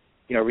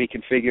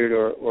reconfigured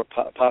or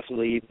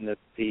possibly even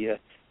the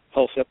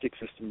whole septic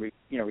system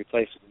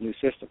replaced with a new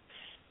system.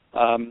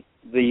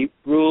 The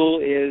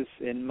rule is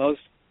in most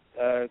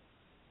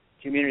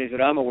communities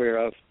that I'm aware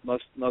of,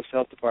 most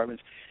health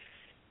departments,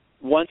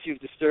 once you've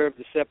disturbed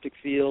the septic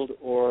field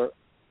or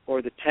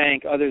the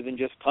tank other than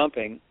just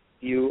pumping,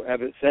 you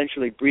have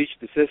essentially breached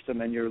the system,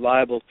 and you're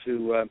liable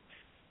to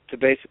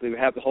basically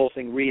have the whole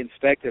thing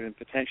re-inspected and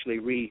potentially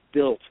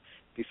rebuilt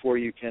before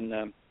you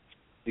can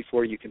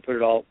put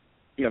it all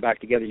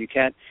back together. You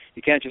can't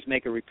just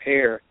make a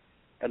repair,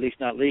 at least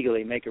not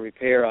legally, make a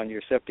repair on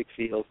your septic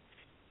field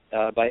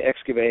by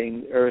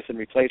excavating earth and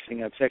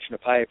replacing a section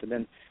of pipe and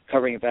then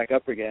covering it back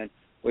up again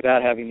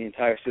without having the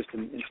entire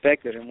system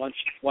inspected. And once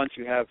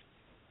you have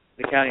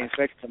the county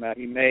inspector come out,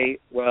 he may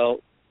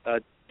well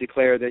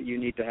declare that you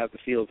need to have the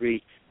field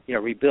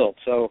rebuilt.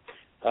 So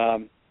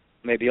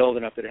may be old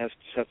enough that it has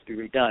to be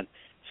redone.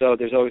 So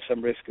there's always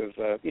some risk of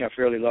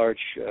fairly large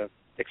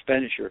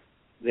expenditure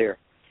there.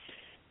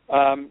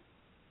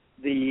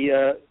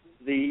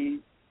 The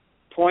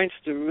points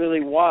to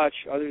really watch,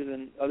 other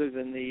than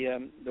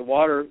the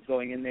water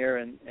going in there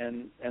and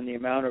the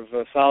amount of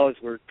solids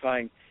we're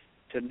trying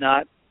to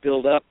not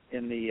build up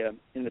in the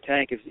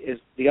tank, is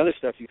the other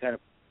stuff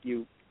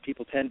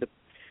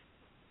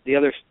the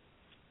other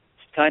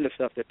kind of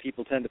stuff that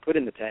people tend to put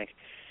in the tank,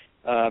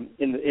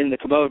 in the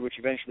commode, which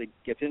eventually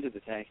gets into the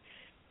tank.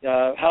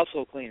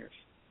 Household cleaners.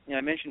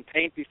 I mentioned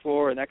paint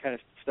before and that kind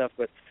of stuff,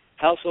 but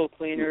household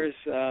cleaners,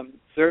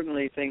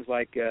 certainly things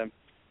like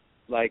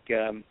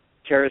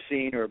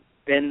kerosene or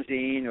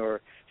benzene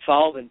or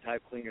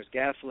solvent-type cleaners,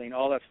 gasoline,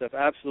 all that stuff,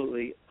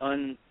 absolutely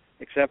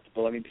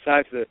unacceptable. I mean,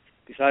 besides the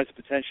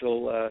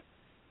potential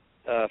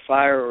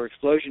fire or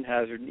explosion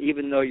hazard, and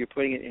even though you're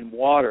putting it in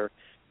water,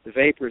 the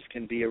vapors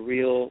can be a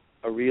real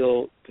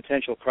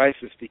potential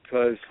crisis,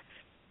 because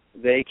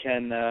they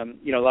can,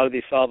 a lot of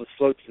these solvents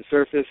float to the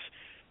surface.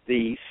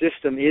 The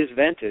system is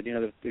vented.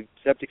 The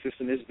septic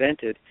system is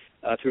vented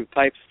through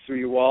pipes through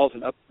your walls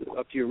and up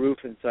to your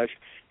roof and such.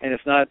 And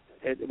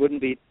it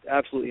wouldn't be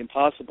absolutely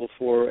impossible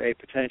for a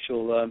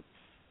potential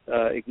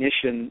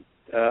ignition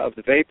of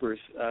the vapors.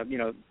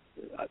 There's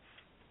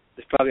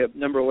probably a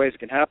number of ways it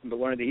can happen, but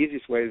one of the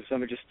easiest ways is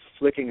someone just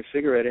flicking a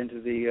cigarette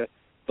into the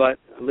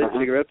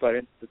cigarette butt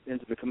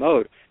into the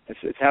commode.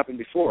 It's happened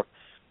before.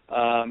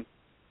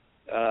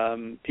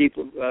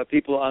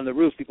 People on the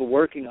roof, people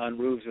working on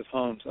roofs of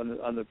homes,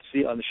 on the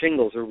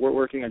shingles, or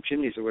working on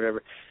chimneys or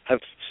whatever,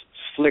 have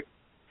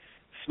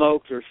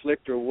smoked or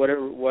flicked, or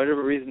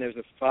whatever reason there's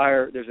a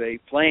fire, there's a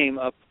flame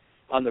up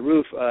on the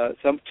roof,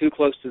 some too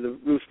close to the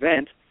roof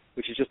vent,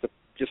 which is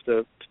just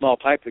a small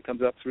pipe that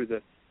comes up through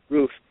the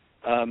roof,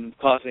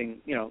 causing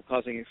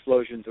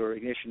explosions or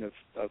ignition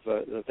of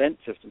the vent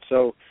system.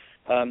 So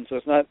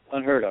it's not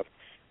unheard of.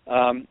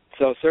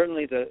 So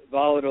certainly the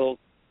volatile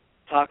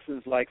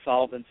toxins like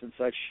solvents and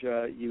such,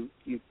 you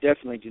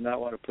definitely do not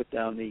want to put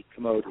down the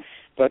commode.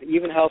 But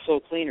even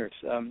household cleaners,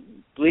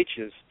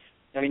 bleaches.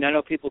 I mean, I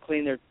know people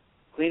clean their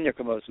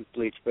commodes with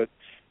bleach, but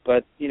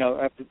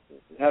it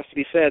has to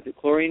be said that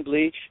chlorine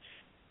bleach,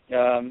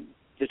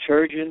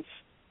 detergents,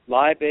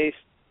 lye-based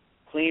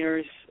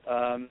cleaners,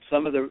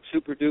 some of the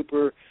super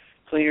duper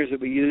cleaners that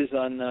we use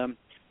on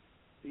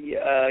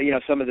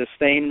some of the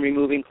stain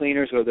removing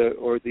cleaners or the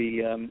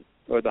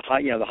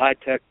high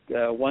tech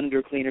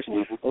Wonder cleaners.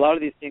 A lot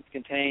of these things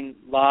contain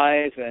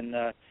lyes and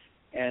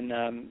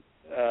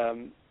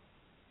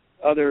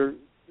other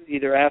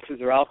either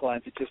acids or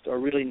alkalines that just are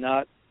really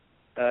not.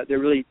 They're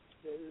really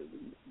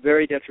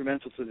very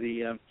detrimental to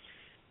the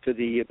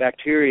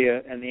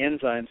bacteria and the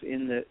enzymes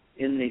in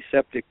the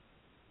septic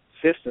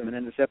system and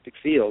in the septic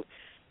field,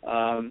 they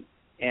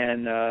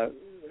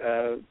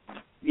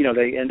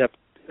end up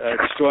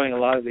destroying a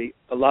lot of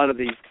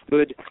the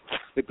good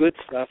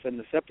stuff in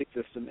the septic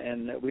system,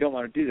 and we don't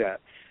want to do that.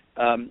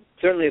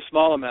 Certainly a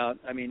small amount.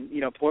 I mean,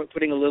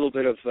 putting a little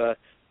bit of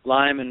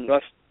lime and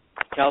rust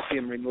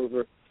calcium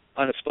remover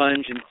on a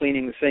sponge and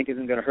cleaning the sink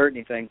isn't going to hurt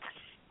anything.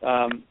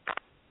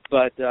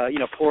 But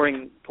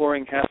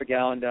pouring half a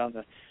gallon down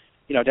the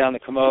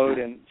commode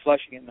and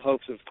flushing it in the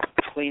hopes of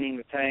cleaning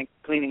the tank,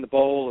 cleaning the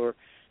bowl,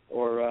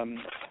 or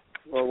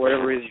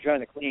whatever it is you're trying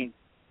to clean.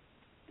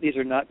 This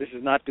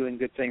is not doing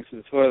good things to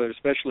the toilet,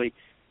 especially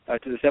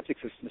to the septic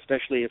system,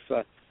 especially if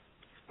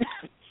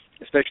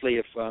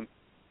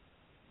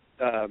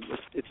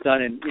it's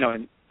done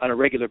on a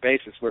regular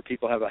basis, where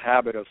people have a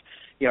habit of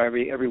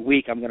every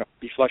week I'm going to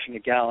be flushing a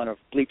gallon of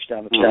bleach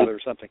down the toilet or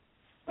something,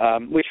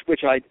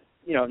 which I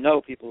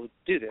know people who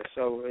do this.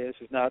 So this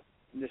is not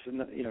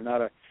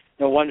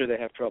no wonder they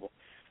have trouble.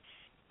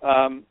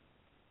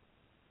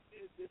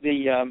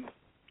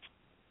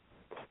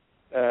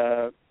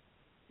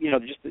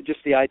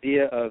 Just the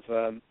idea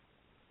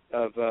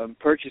of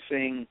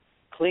purchasing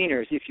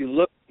cleaners. If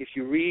you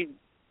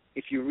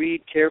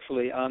read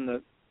carefully on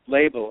the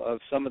label of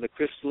some of the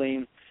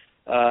crystalline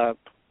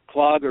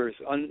cloggers,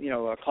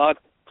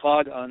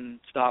 clog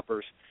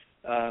unstoppers,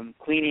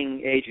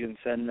 cleaning agents,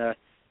 and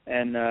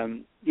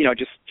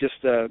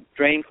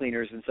drain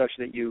cleaners and such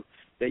that you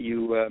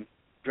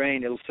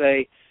drain, it'll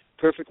say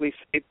perfectly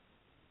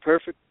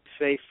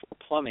safe for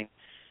plumbing.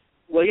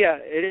 Well, yeah,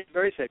 it is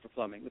very safe for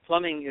plumbing. The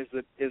plumbing is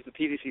the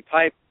PVC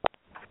pipe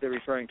they're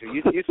referring to.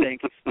 You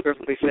think it's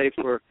perfectly safe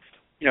for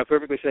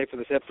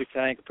the septic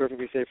tank,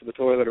 perfectly safe for the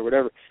toilet or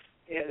whatever.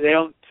 They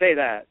don't say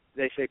that.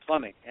 They say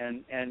plumbing.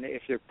 And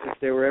if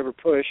they were ever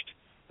pushed,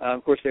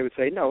 of course they would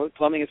say no.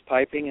 Plumbing is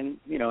piping and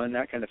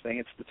that kind of thing.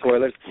 It's the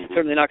toilet. It's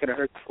certainly not going to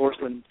hurt the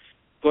porcelain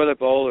toilet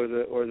bowl or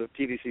the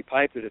PVC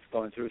pipe that it's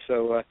going through.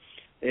 So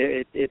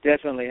it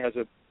definitely has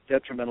a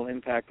detrimental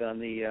impact on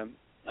the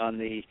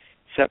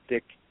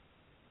septic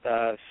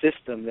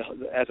system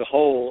as a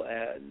whole,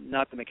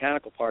 not the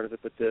mechanical part of it,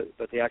 but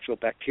the actual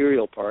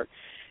bacterial part,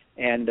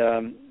 and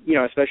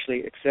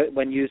especially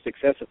when used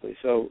excessively.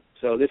 So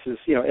this is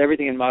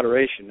everything in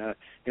moderation.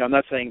 I'm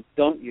not saying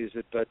don't use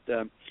it, but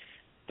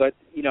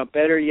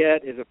better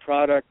yet is a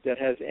product that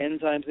has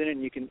enzymes in it,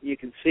 and you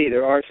can see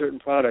there are certain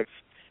products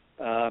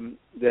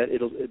that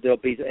there'll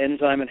be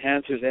enzyme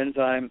enhancers,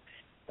 enzyme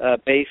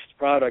based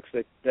products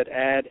that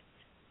add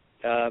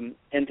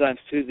enzymes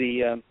to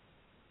the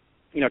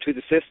to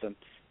the system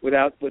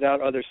without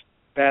other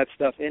bad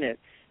stuff in it,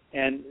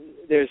 and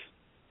there's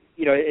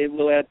it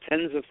will add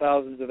tens of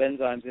thousands of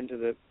enzymes into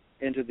the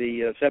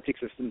septic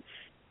system,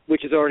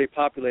 which is already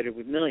populated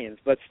with millions.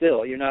 But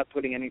still, you're not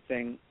putting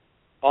anything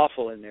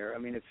awful in there. I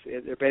mean,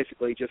 they're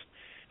basically just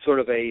sort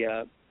of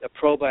a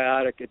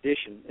probiotic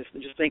addition.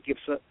 Just think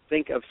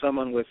of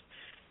someone with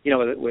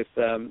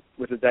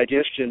the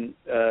digestion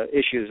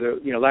issues, or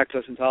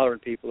lactose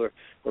intolerant people, or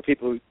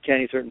people who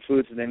can't eat certain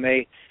foods, and they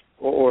may,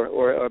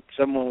 or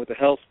someone with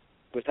health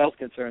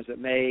concerns that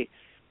may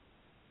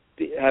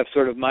have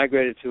sort of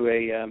migrated to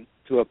a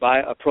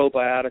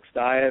probiotics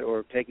diet,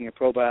 or taking a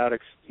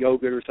probiotics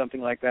yogurt or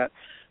something like that.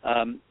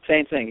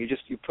 Same thing.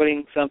 You're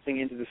putting something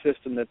into the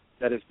system that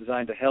is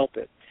designed to help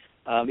it.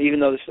 Even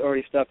though there's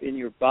already stuff in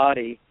your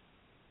body,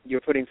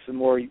 you're putting some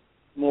more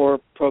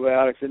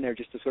probiotics in there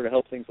just to sort of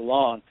help things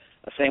along.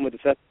 Same with the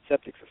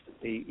septic system.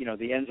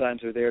 The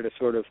enzymes are there to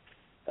sort of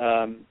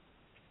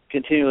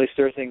continually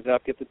stir things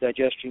up, get the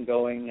digestion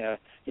going,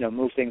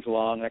 move things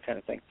along, that kind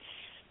of thing.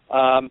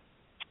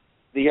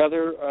 The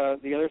other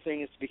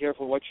thing is to be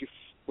careful what you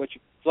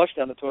flush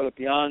down the toilet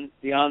beyond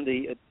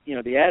the the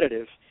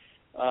additives,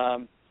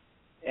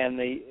 and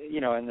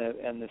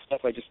the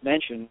stuff I just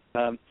mentioned.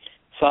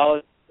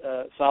 Solid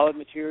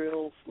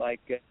materials like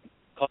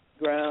coffee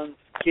grounds,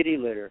 kitty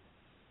litter,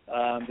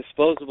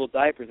 disposable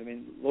diapers. I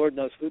mean, Lord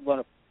knows who'd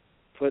want to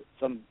put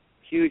some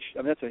huge.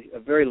 I mean, that's a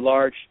very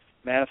large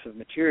mass of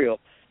material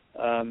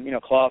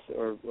cloth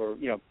or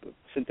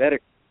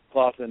synthetic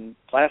cloth and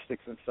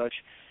plastics and such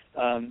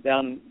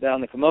down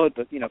the commode,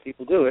 but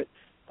people do it.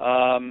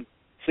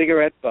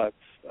 Cigarette butts.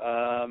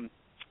 I'm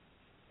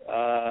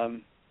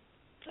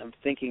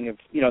thinking of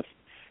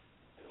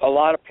a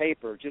lot of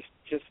paper, just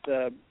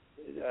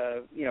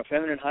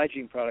feminine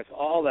hygiene products,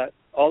 all that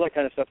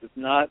kind of stuff that's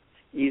not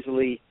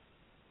easily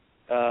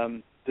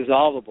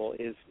dissolvable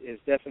is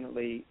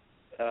definitely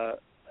a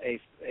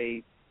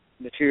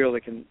material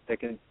that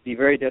can be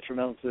very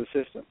detrimental to the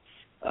system.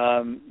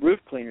 Root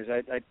cleaners,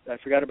 I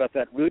forgot about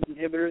that. Root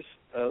inhibitors,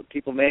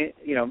 people may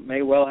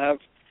well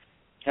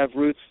have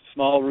roots,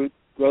 small root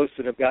growths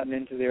that have gotten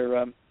into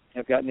their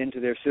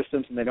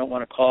systems, and they don't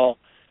want to call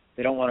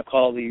the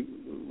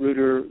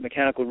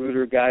mechanical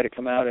rooter guy to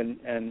come out and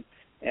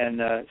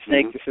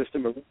snake the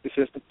system or root the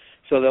system.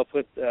 So they'll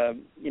put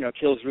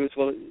kills roots.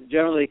 Well, it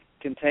generally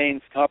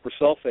contains copper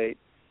sulfate,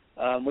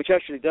 which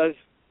actually does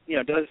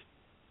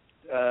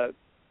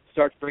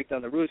start to break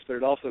down the roots, but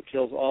it also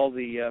kills all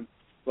the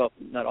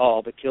not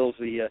all, but kills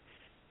the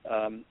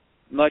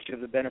much of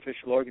the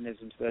beneficial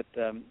organisms that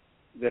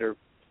are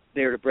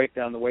there to break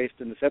down the waste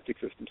in the septic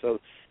system. So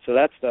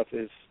that stuff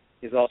is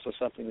also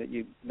something that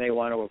you may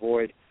want to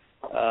avoid.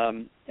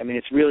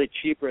 It's really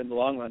cheaper in the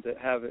long run to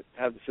have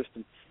the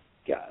system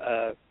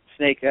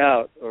snaked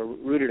out or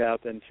rooted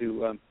out than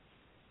to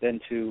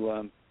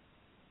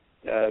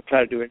try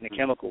to do it in a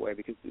chemical way,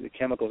 because the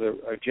chemicals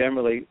are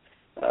generally,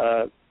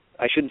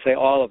 I shouldn't say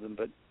all of them,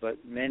 but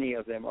many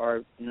of them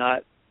are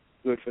not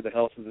good for the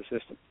health of the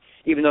system.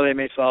 Even though they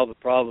may solve the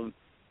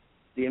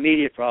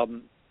immediate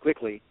problem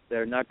quickly,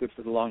 they're not good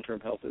for the long-term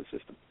health of the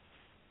system.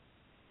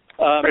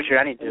 Richard,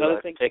 I need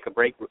to take a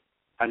break.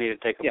 I need to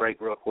take a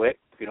break real quick,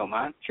 if you don't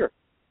mind. Sure.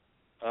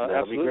 That'll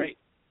Absolutely. be great.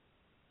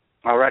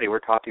 Alrighty, we're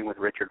talking with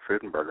Richard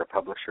Freudenberger,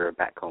 publisher of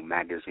Back Home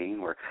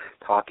Magazine. We're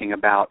talking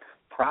about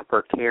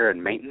proper care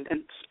and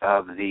maintenance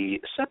of the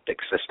septic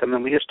system,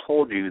 and we just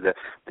told you the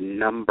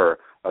number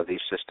of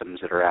these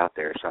systems that are out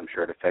there, so I'm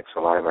sure it affects a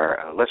lot of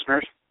our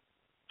listeners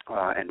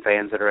and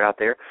fans that are out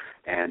there,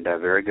 and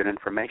very good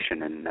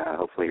information, and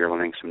hopefully you're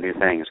learning some new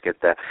things.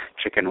 Get the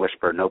Chicken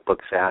Whisperer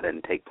notebooks out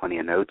and take plenty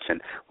of notes, and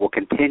we'll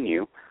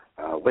continue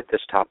with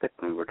this topic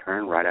when we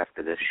return right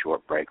after this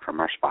short break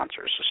from our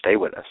sponsors, so stay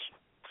with us.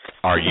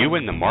 Are you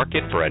in the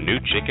market for a new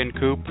chicken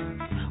coop?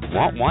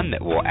 Want one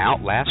that will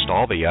outlast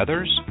all the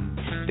others?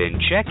 Then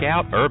check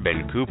out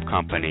Urban Coop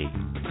Company.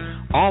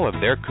 All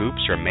of their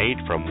coops are made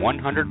from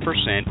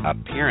 100%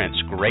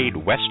 appearance-grade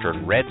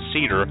Western red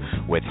cedar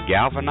with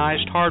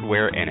galvanized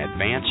hardware and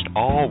advanced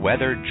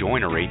all-weather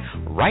joinery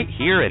right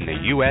here in the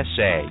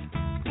USA.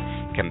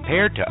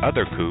 Compared to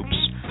other coops,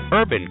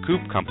 Urban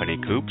Coop Company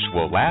coops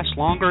will last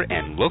longer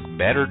and look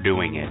better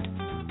doing it.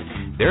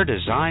 They're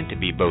designed to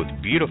be both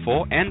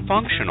beautiful and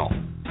functional.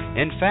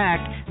 In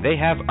fact, they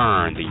have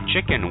earned the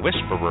Chicken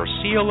Whisperer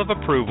seal of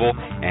approval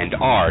and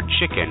are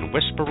Chicken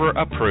Whisperer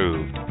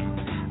approved.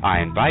 I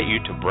invite you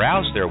to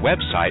browse their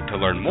website to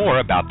learn more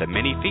about the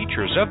many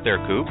features of their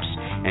coops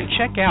and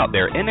check out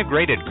their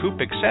integrated coop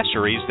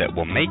accessories that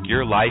will make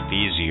your life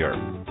easier.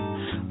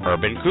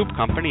 Urban Coop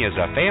Company is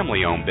a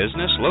family-owned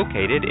business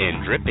located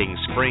in Dripping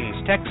Springs,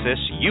 Texas,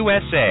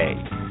 USA.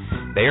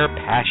 They are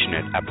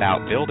passionate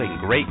about building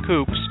great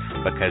coops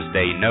because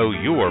they know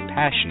you're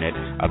passionate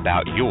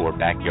about your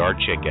backyard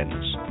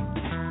chickens.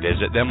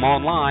 Visit them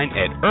online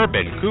at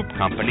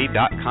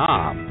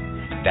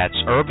urbancoopcompany.com. That's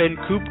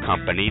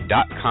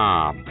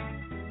urbancoopcompany.com.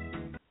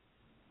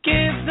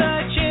 Give the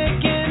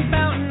chicken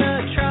fountain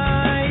a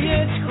try.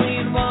 It's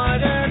clean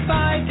water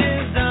by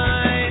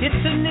design.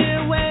 It's a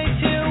new way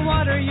to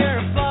water your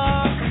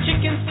flock. From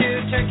chickens to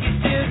turkeys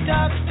to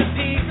ducks to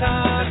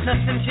peacocks.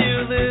 Nothing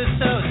to lose,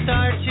 so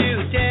start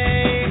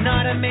today.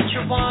 Not a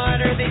nature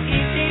water the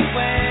easy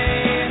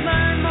way.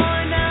 Learn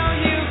more now,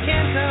 you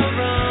can't go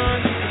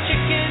wrong.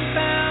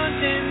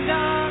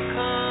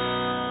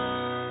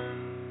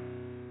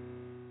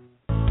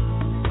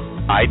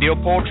 chickenfountain.com. Ideal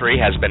Poultry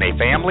has been a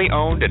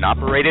family-owned and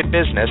operated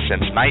business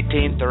since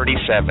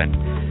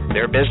 1937.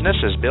 Their business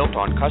is built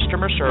on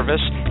customer service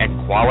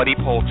and quality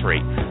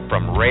poultry,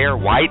 from rare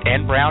white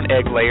and brown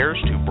egg layers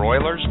to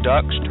broilers,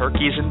 ducks,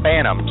 turkeys, and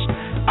bantams.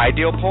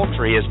 Ideal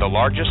Poultry is the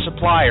largest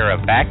supplier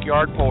of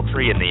backyard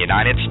poultry in the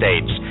United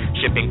States,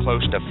 shipping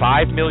close to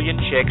 5 million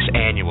chicks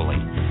annually.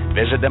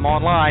 Visit them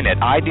online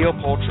at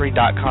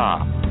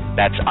idealpoultry.com.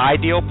 That's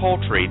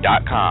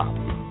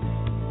idealpoultry.com.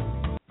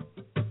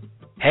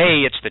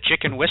 Hey, it's the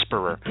Chicken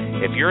Whisperer.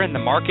 If you're in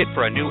the market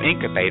for a new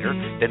incubator,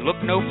 then look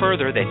no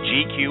further than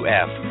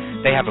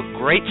GQF. They have a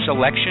great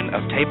selection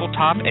of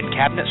tabletop and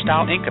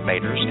cabinet-style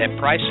incubators at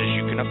prices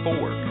you can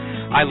afford.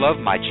 I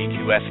love my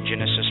GQF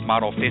Genesis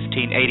Model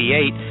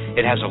 1588.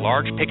 It has a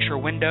large picture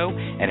window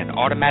and an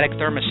automatic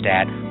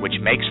thermostat, which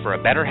makes for a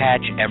better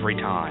hatch every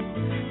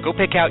time. Go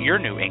pick out your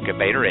new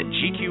incubator at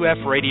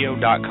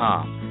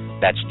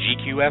gqfradio.com. That's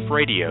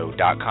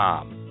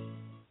gqfradio.com.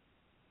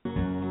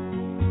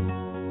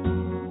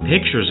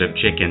 Pictures of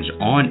chickens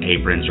on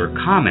aprons are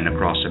common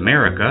across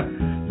America,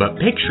 but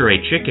picture a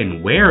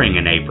chicken wearing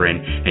an apron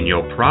and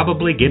you'll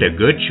probably get a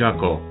good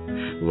chuckle.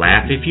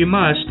 Laugh if you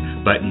must,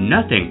 but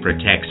nothing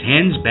protects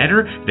hens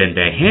better than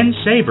the Hen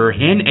Saver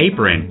Hen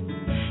Apron.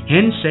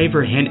 Hen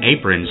Saver Hen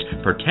Aprons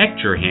protect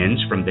your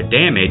hens from the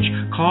damage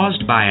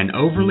caused by an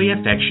overly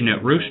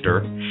affectionate rooster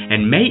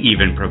and may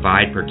even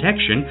provide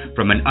protection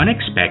from an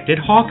unexpected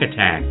hawk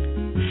attack.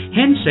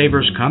 Hen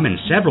Savers come in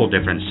several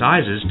different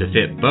sizes to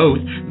fit both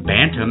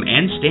bantam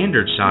and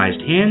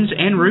standard-sized hens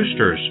and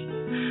roosters.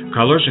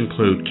 Colors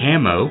include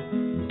camo,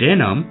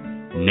 denim,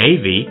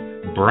 navy,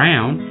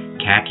 brown,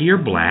 khaki or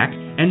black,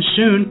 and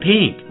soon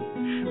pink.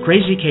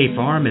 Crazy K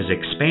Farm is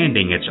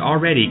expanding its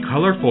already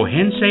colorful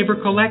Hen Saver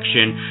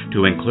collection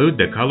to include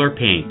the color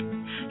pink.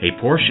 A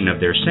portion of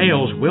their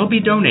sales will be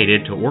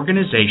donated to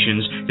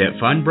organizations that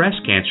fund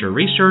breast cancer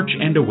research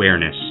and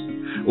awareness.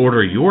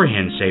 Order your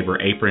Hen Saver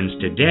aprons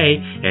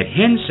today at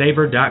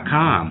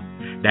hensaver.com.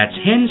 That's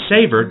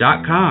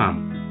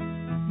hensaver.com.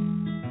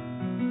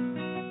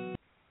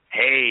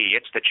 Hey,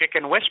 it's the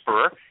Chicken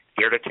Whisperer,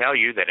 here to tell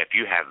you that if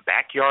you have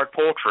backyard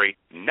poultry,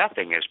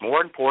 nothing is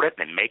more important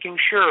than making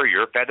sure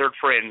your feathered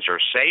friends are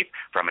safe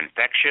from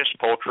infectious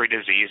poultry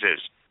diseases.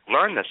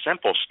 Learn the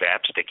simple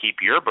steps to keep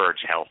your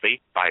birds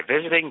healthy by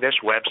visiting this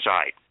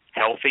website,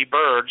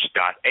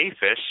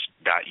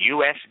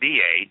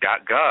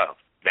 healthybirds.aphis.usda.gov.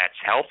 That's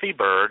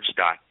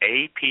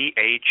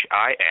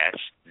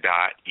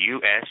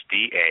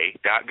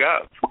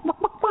healthybirds.aphis.usda.gov.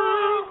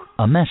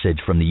 A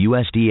message from the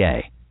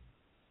USDA.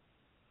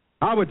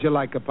 How would you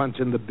like a punch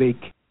in the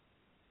beak?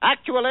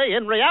 Actually,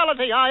 in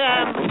reality,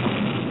 I am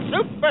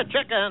Super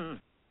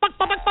Chicken.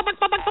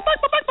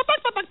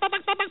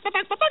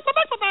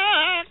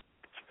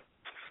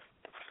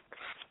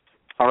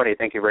 Alrighty,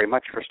 thank you very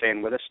much for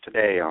staying with us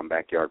today on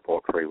Backyard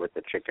Poultry with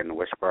the Chicken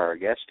Whisperer. Our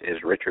guest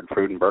is Richard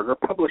Freudenberger,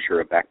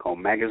 publisher of Back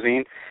Home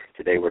Magazine.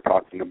 Today we're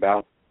talking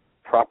about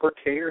proper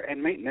care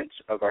and maintenance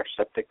of our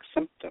septic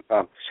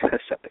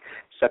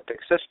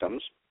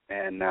systems,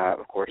 and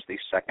of course the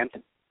second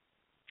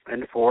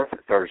and fourth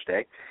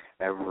Thursday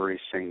every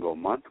single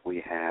month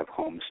we have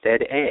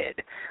Homestead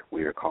Ed.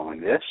 We are calling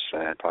this,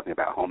 talking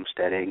about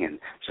homesteading and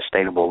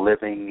sustainable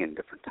living and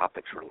different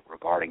topics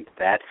regarding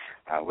that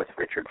with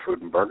Richard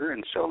Freudenberger.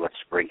 And so let's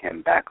bring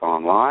him back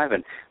on live,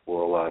 and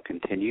we'll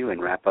continue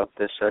and wrap up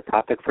this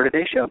topic for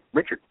today's show.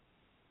 Richard.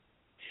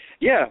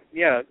 Yeah.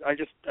 I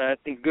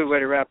think a good way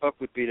to wrap up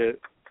would be to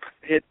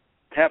hit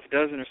half a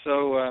dozen or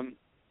so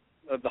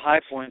of the high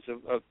points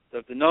of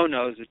the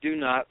no-nos, the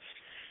do-nots.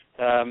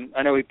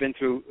 I know we've been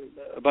through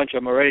a bunch of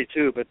them already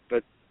too, but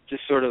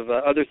just sort of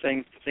other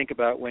things to think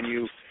about when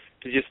you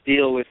to just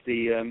deal with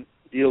the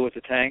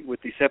tank,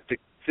 with the septic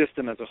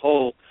system as a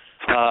whole,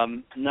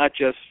 not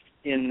just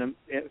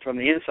from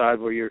the inside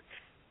where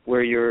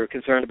you're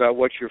concerned about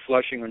what you're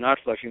flushing or not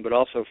flushing, but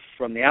also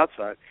from the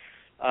outside.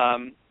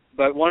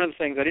 But one of the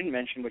things I didn't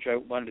mention, which I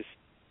wanted to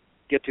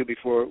get to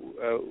before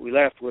we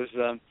left, was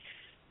the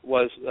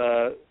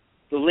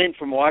lint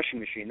from a washing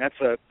machine. That's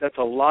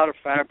a lot of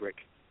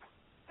fabric.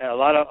 A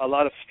lot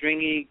of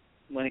stringy,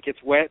 when it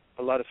gets wet,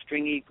 a lot of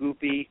stringy,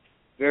 goopy,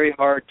 very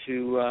hard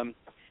to,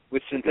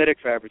 with synthetic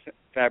fabrics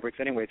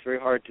anyway, it's very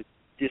hard to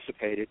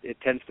dissipate. It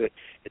tends to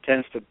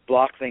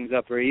block things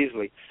up very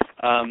easily.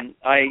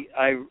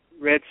 I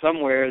read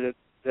somewhere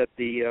that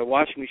the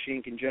washing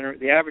machine can generate,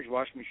 the average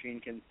washing machine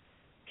can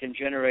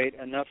generate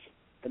enough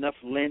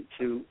lint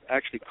to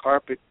actually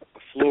carpet a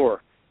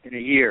floor in a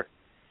year.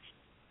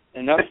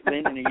 Enough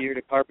lint in a year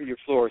to carpet your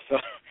floor. So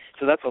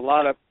that's a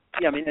lot of.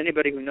 Yeah, I mean,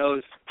 anybody who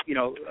knows,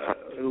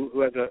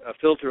 who has a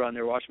filter on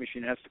their washing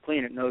machine and has to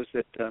clean it knows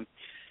that,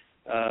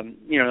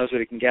 knows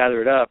that it can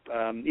gather it up.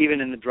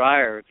 Even in the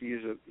dryer, if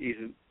you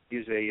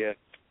use a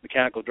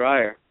mechanical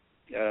dryer,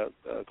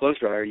 clothes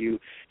dryer, you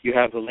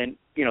have the lint,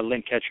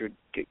 lint catcher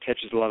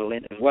catches a lot of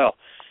lint as well.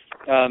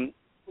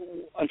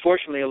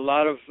 Unfortunately,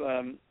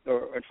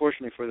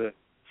 unfortunately for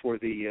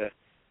the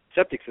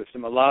septic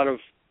system, a lot of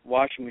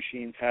washing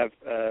machines have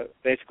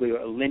basically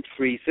a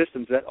lint-free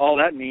system. All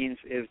that means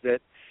is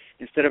that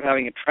instead of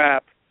having a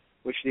trap,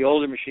 which the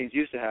older machines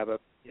used to have, a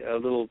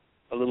little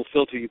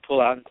filter you pull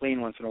out and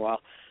clean once in a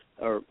while,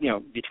 or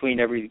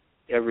between every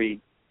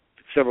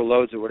several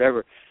loads or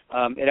whatever,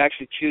 it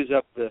actually chews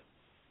up the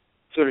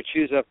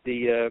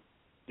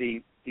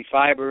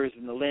fibers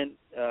and the lint,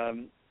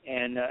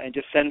 and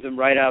just sends them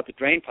right out the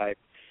drain pipe,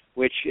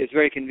 which is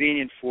very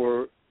convenient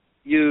for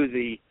you,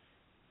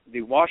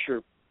 the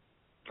washer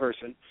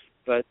person,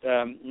 but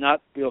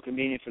not real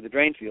convenient for the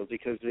drain field,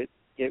 because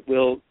it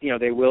will,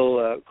 they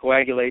will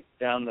coagulate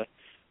down the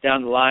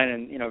line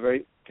and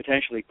very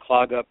potentially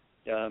clog up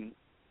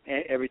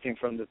everything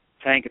from the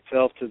tank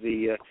itself to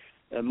the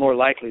more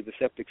likely the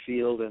septic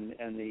field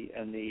and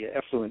the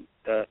effluent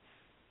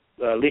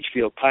leach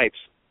field pipes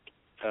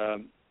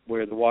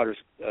where the waters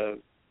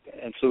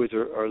and fluids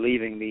are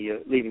leaving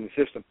the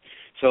system.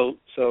 So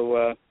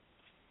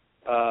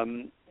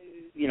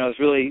it's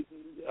really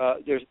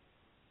there's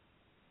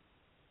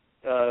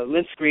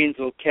lint screens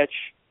will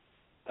catch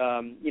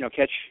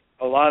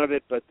a lot of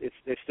it, but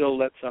they still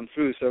let some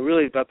through. So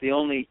really, about the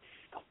only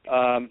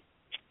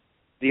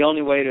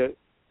way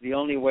the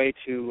only way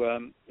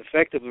to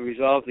effectively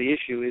resolve the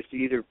issue is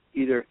to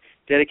either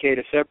dedicate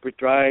a separate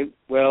dry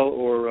well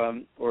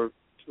or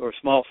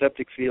small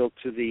septic field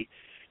to the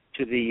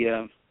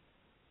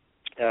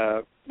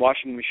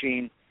washing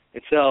machine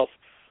itself,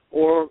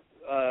 or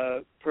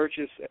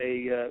purchase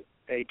a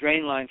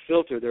drain line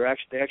filter. They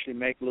actually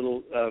make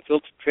little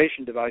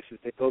filtration devices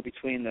that go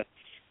between the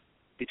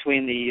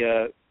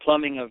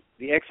plumbing of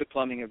the exit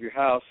plumbing of your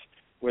house,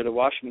 where the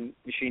washing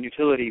machine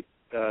utility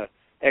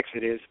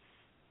exit is,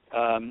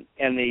 and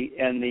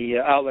the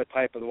outlet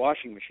pipe of the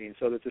washing machine,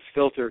 so that this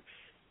filter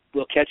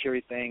will catch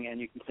everything and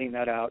you can clean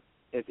that out.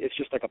 It's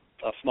just like a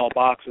small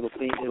box.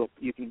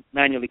 You can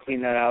manually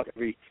clean that out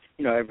every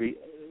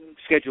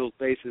scheduled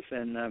basis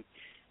and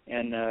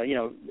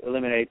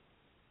eliminate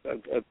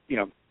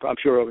I'm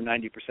sure over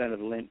 90% of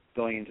the lint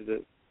going into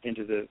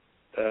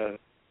the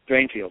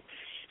drain field.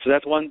 So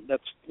that's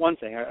one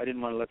thing I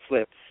didn't want to let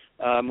slip.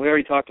 We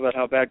already talked about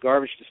how bad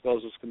garbage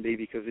disposals can be,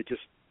 because it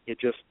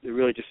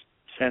really just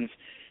sends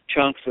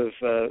chunks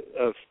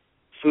of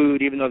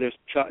food, even though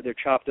they're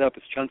chopped up.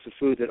 It's chunks of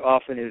food that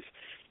often is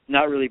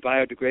not really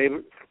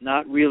biodegradable.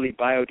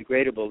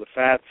 The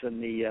fats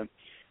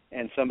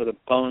and some of the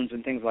bones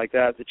and things like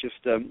that just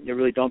they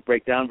really don't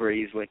break down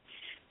very easily.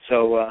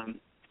 So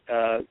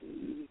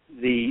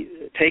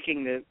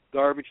taking the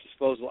garbage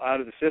disposal out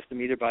of the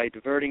system, either by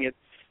diverting it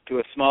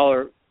to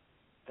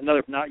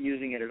not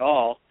using it at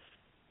all.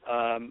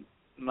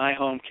 My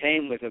home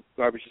came with a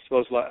garbage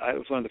disposal. It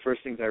was one of the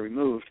first things I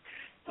removed.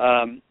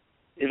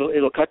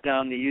 It'll cut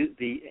down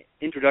the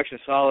introduction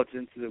of solids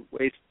into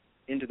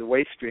the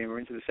waste stream or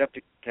into the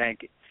septic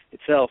tank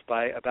itself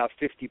by about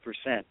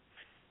 50%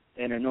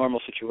 in a normal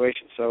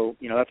situation. So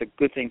that's a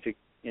good thing to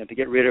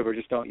get rid of or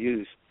just don't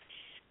use.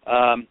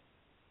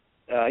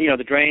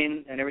 The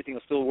drain and everything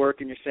will still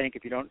work in your sink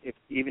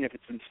even if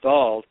it's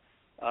installed.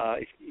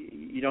 If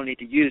you don't need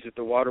to use it,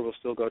 the water will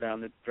still go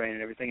down the drain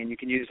and everything, and you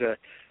can use a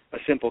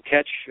simple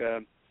catch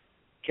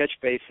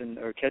basin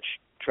or catch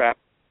trap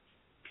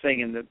thing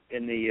in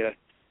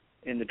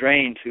the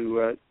drain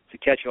to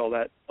catch all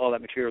that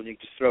material. You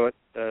can just throw it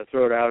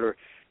out or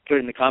put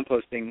it in the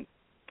composting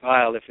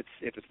pile if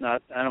it's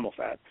not animal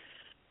fat.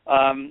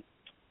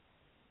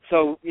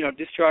 So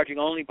discharging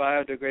only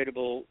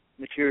biodegradable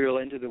material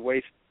into the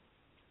waste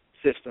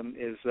system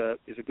is a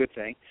good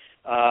thing.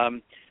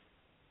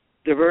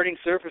 Diverting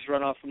surface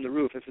runoff from the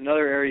roof. It's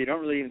another area you don't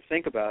really even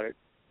think about it,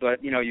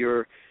 but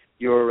your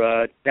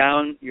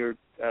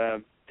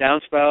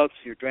downspouts,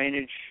 your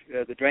drainage,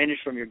 the drainage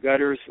from your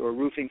gutters or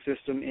roofing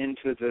system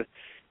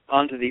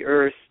onto the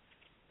earth.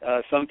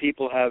 Some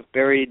people have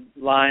buried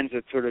lines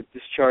that sort of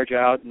discharge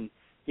out and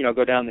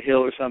go down the hill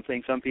or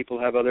something. Some people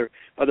have other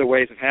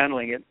ways of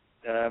handling it,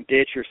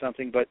 ditch or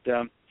something. But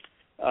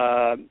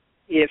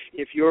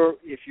if your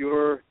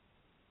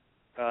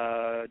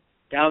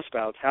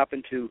downspouts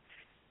happen to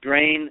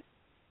drain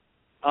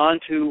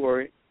onto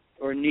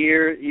or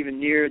near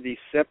the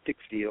septic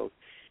field,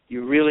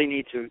 you really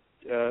need to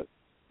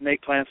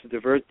make plans to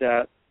divert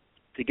that,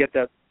 to get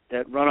that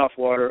runoff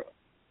water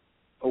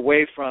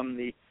away from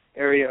the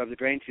area of the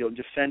drain field and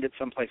just send it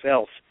someplace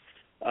else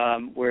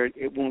where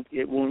it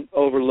won't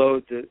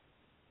overload the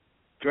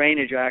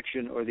drainage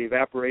action or the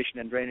evaporation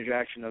and drainage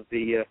action of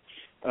the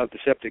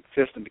septic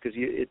system, because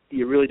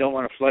you really don't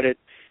want to flood it.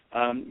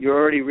 You're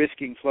already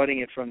risking flooding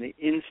it from the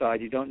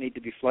inside. You don't need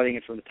to be flooding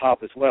it from the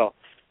top as well.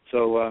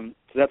 So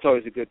that's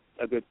always a good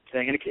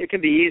thing, and it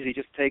can be easy.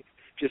 Just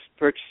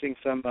purchasing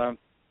some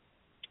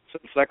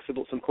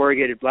flexible, some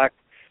corrugated black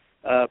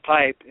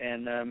pipe,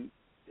 and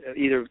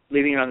either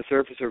leaving it on the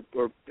surface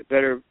or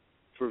better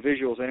for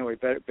visuals anyway,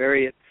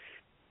 bury it.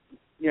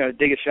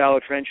 Dig a shallow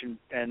trench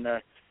and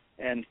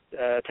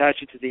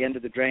attach it to the end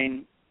of the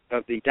drain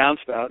of the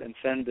downspout and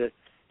send it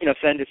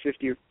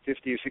 50 or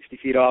 60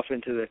 feet off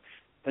into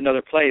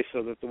another place,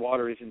 so that the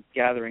water isn't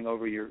gathering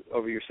over your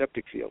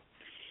septic field.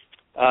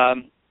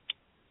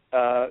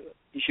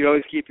 You should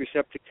always keep your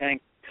septic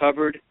tank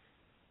covered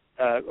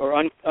or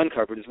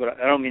uncovered. Is what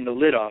I don't mean the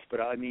lid off, but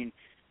I mean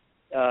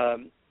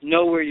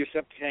know where your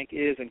septic tank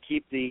is and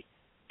keep the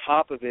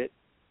top of it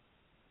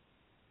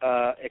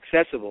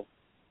accessible,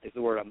 is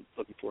the word I'm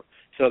looking for,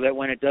 so that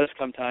when it does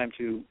come time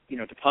to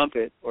pump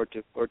it or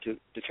to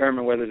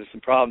determine whether there's some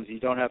problems, you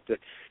don't have to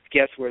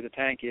guess where the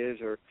tank is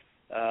or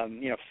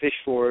fish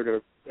for it,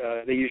 or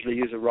they usually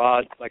use a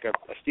rod, like a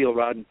steel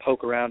rod, and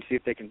poke around, see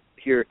if they can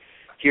hear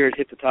it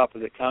hit the top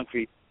of the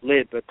concrete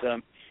lid. But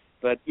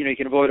you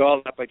can avoid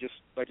all that by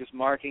just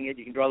marking it.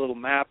 You can draw a little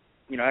map,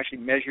 actually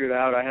measure it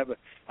out.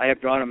 I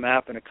have drawn a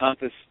map and a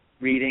compass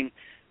reading.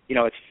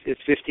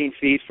 It's 15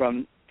 feet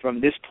from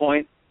this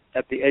point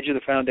at the edge of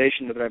the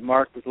foundation that I've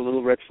marked with a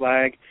little red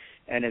flag,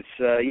 and it's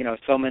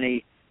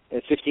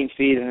it's 15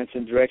 feet, and it's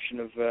in direction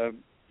of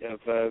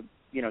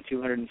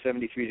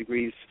 273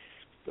 degrees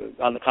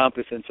on the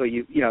compass, and so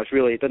it's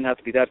really, it doesn't have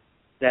to be that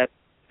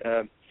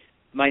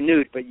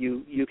minute, but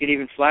you can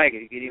even flag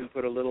it. You can even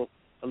put a little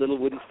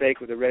wooden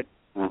stake with a red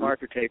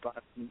marker tape on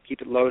it and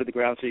keep it low to the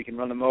ground so you can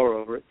run the mower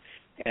over it,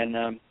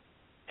 and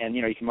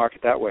you can mark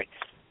it that way.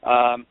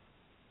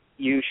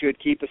 you should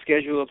keep a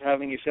schedule of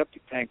having your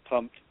septic tank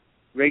pumped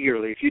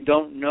regularly. If you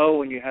don't know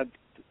when you had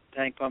the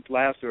tank pumped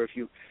last, or if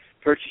you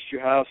purchased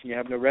your house and you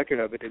have no record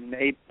of it, it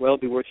may well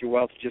be worth your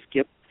while to just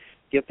get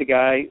the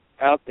guy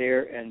out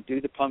there and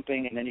do the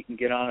pumping, and then you can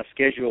get on a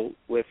schedule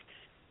with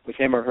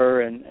him or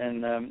her and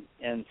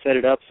set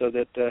it up so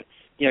that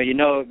you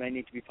know it may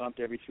need to be pumped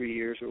every 3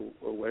 years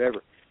or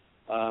whatever.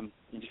 And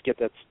just get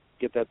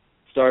that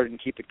started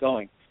and keep it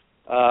going.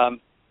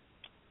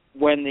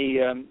 When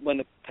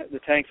the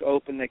tank's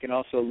open, they can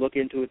also look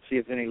into it, see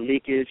if there's any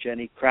leakage,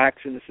 any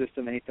cracks in the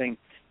system, anything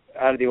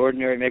out of the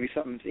ordinary. Maybe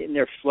something's in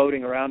there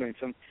floating around, or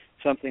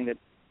something that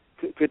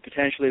could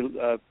potentially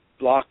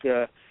block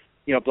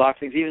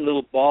things, even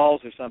little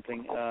balls or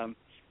something.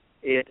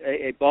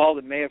 A ball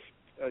that may have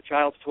a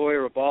child's toy,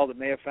 or a ball that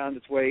may have found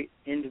its way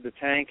into the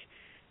tank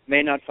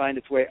may not find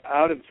its way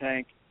out of the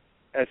tank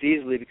as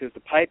easily because the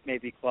pipe may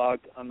be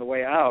clogged on the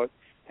way out,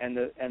 and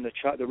the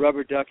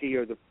rubber ducky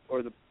or the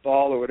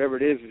ball or whatever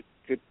it is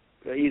could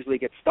easily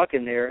get stuck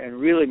in there and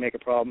really make a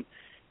problem.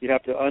 You'd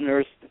have to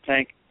unearth the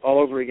tank all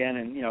over again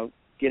and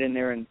get in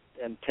there and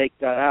take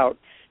that out.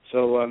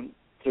 So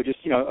just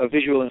a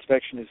visual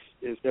inspection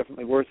is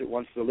definitely worth it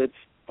once the lid's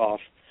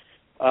off.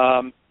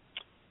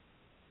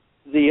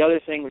 The other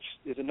thing, which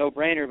is a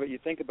no-brainer, but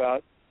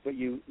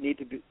you need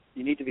to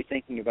be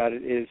thinking about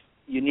it, is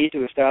you need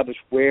to establish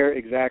where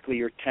exactly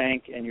your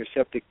tank and your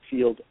septic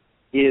field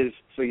is,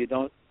 so you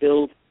don't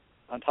build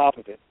on top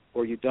of it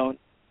or you don't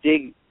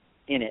dig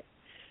in it.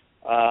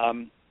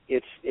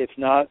 It's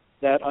not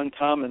that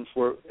uncommon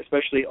for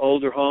especially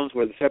older homes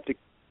where the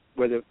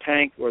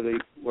tank or the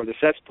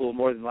cesspool,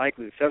 more than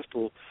likely the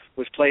cesspool,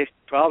 was placed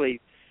probably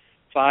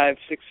 5-6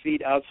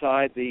 feet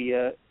outside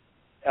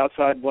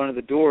one of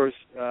the doors,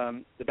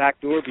 the back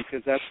door,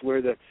 because that's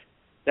where the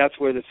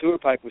sewer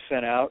pipe was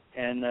sent out,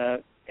 and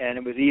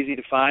it was easy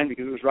to find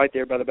because it was right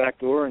there by the back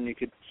door, and you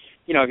could,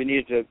 if you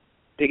needed to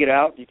dig it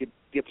out, you could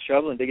get the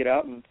shovel and dig it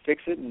out and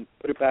fix it and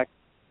put it back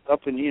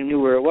up, and you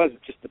knew where it was,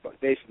 just the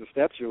base of the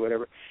steps or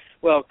whatever.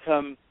 Well,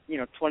 come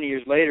 20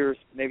 years later,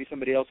 maybe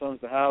somebody else owns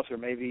the house, or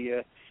maybe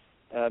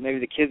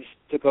the kids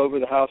took over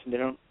the house and they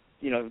don't,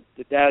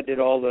 the dad did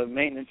all the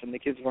maintenance and the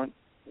kids weren't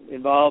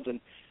involved, and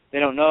they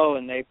don't know,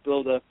 and they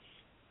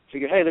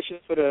figure, hey, let's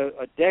just put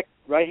a deck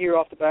right here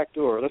off the back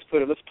door. Let's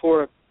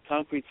pour a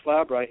concrete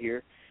slab right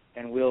here,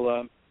 and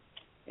we'll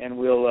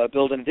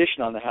build an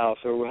addition on the house,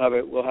 or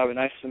we'll have a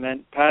nice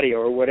cement patio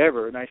or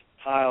whatever, a nice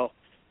tile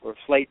or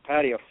slate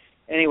patio.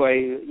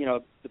 Anyway,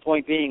 the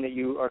point being that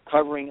you are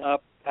covering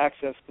up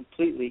access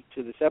completely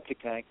to the septic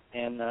tank,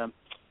 and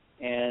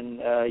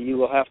you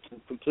will have to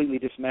completely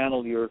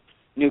dismantle your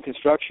new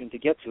construction to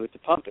get to it, to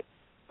pump it.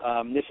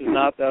 This is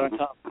not that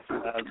uncommon.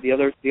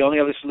 The only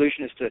other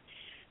solution is to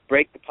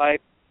break the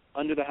pipe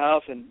under the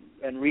house and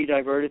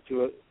re-divert it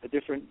to a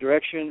different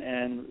direction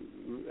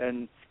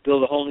and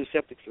build a whole new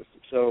septic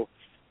system. So,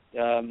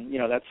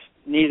 that's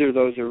neither of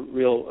those are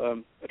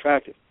real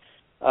attractive.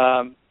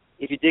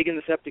 If you dig in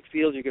the septic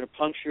field, you're going to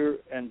puncture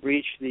and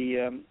breach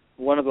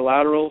one of the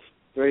laterals,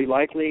 very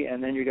likely,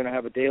 and then you're going to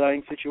have a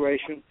daylighting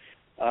situation.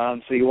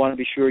 So you want to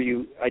be sure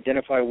you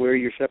identify where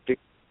your septic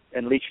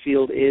and leach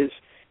field is,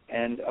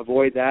 and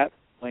avoid that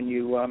when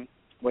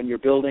you're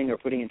building or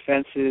putting in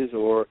fences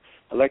or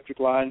electric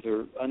lines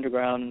or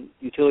underground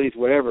utilities,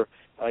 whatever.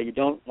 You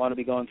don't want to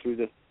be going through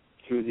the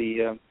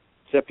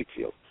septic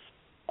field.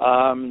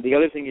 The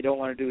other thing you don't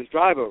want to do is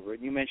drive over it.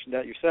 You mentioned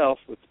that yourself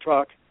with the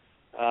truck.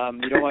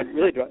 You don't want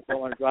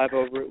to drive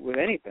over it with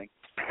anything.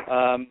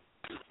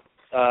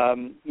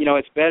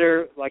 It's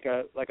better like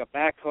a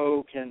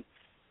backhoe can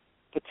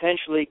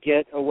potentially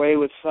get away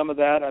with some of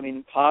that. I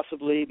mean,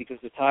 possibly, because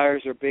the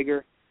tires are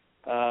bigger.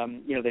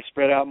 They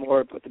spread out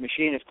more, but the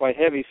machine is quite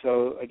heavy.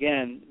 So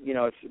again,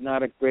 it's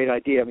not a great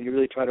idea. I mean, you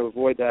really try to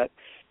avoid that.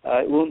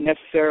 It won't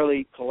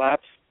necessarily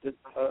collapse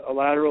a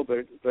lateral, but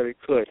it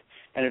could,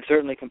 and it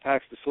certainly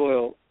compacts the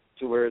soil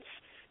to where it's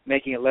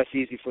making it less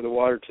easy for the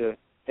water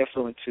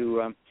effluent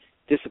to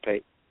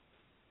dissipate.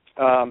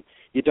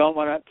 You don't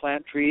want to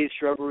plant trees,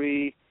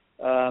 shrubbery,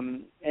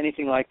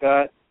 anything like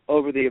that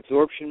over the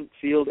absorption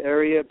field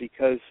area,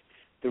 because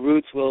the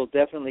roots will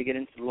definitely get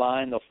into the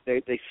line.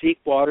 They seek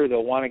water.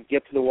 They'll want to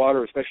get to the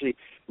water, especially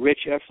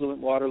rich effluent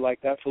water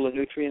like that, full of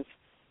nutrients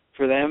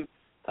for them.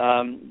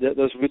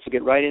 Those roots will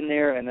get right in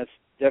there, and that's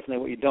definitely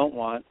what you don't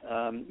want.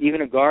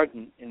 Even a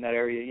garden in that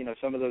area,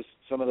 some of those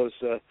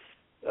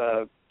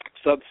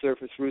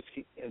subsurface roots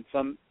and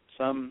some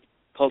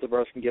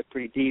cultivars can get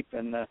pretty deep,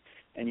 and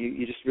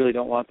you just really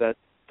don't want that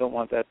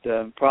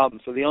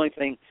problem. So the only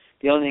thing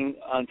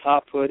on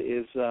top put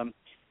is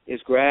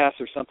grass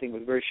or something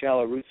with a very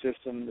shallow root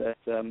system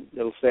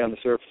that'll stay on the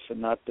surface and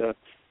not get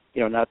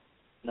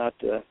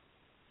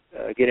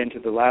into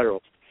the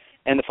laterals.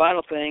 And the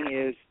final thing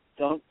is,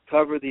 don't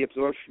cover the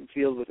absorption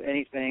field with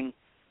anything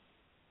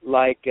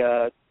like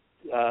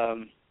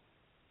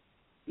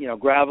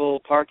gravel,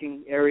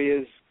 parking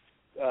areas,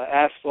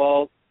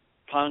 asphalt,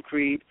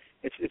 concrete.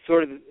 It's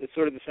sort of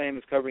the same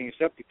as covering your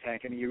septic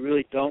tank. I mean, you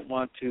really don't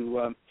want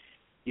to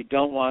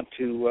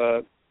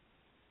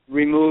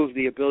remove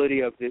the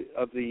ability of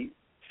the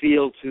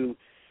field to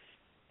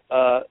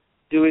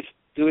do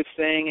its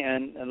thing,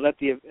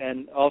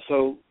 and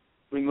also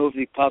remove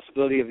the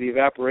possibility of the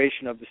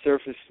evaporation of the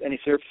surface, any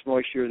surface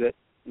moisture that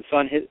the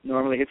sun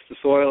normally hits the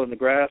soil and the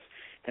grass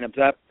and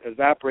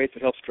evaporates.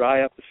 It helps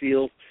dry up the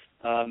field,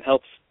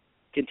 helps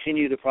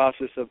continue the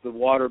process of the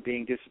water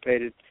being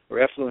dissipated or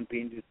effluent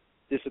being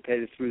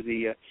dissipated through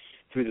the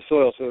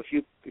soil. So if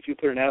you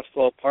put an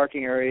asphalt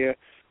parking area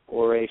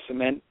or a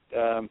cement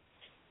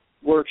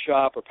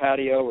workshop or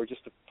patio or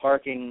just a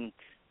parking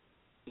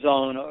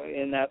zone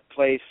in that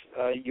place,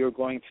 you're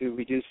going to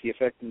reduce the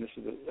effectiveness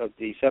of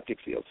the septic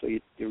field. So you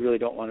really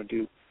don't want to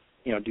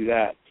do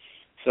that.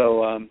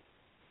 So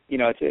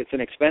it's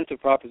an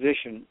expensive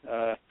proposition.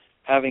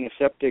 Having a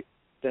septic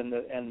and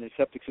the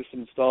septic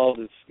system installed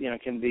is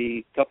can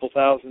be several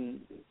thousand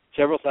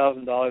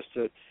dollars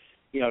to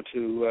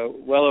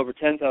well over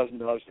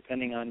 $10,000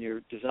 depending on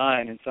your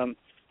design. In some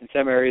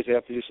areas they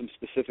have to do some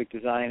specific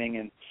designing,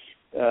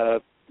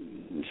 and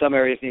some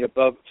areas need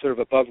above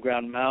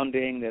ground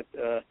mounding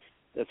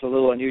that's a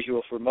little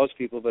unusual for most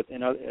people, but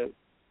in other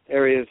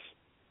areas,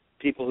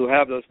 people who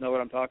have those know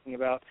what I'm talking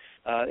about.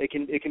 It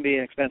can be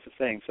an expensive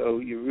thing, so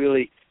you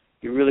really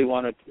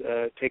want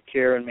to take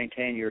care and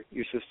maintain your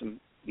system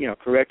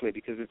correctly,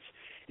 because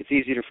it's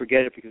easy to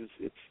forget it because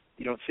it's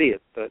you don't see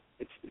it, but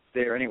it's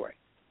there anyway.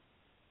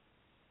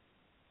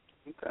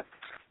 Okay.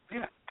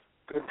 Yeah.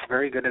 Good.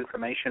 Very good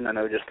information. I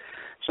know just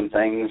some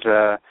things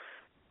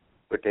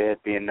with Dad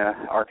being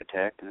an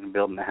architect and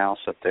building the house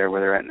up there where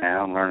they're at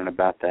now and learning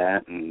about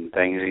that and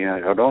things,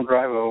 don't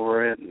drive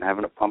over it and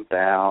having it pumped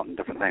out and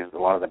different things, a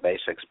lot of the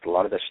basics, but a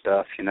lot of this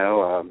stuff,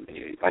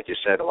 like you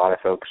said, a lot of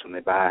folks when they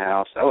buy a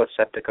house, it's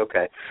septic,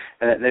 okay,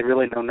 and they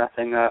really know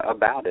nothing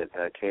about it,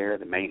 the care,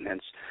 the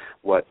maintenance,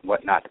 what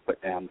not to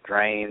put down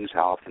drains,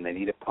 how often they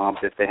need it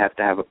pumped, if they have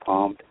to have it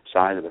pumped,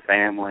 size of the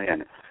family,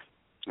 and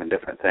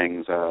different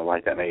things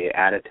like that, maybe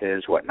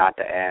additives, what not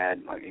to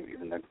add, like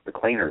even the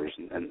cleaners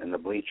and the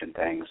bleach and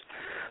things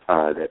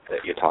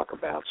that you talk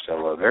about.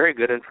 So very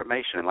good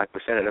information. And like we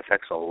said, it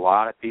affects a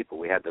lot of people.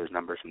 We had those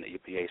numbers from the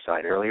EPA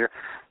side earlier,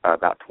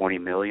 about 20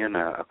 million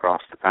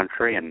across the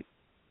country. And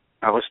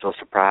I was still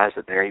surprised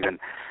that there are even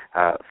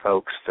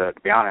folks, to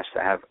be honest,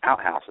 that have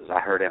outhouses. I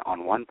heard it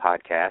on one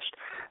podcast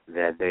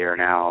that they are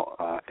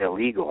now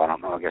illegal. I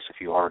don't know, I guess if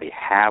you already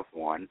have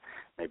one,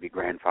 maybe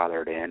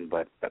grandfathered in,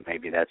 but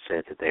maybe that's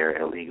it, that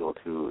they're illegal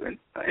to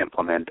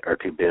implement or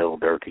to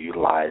build or to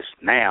utilize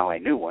now a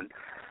new one.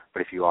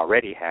 But if you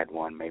already had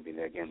one, maybe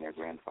they're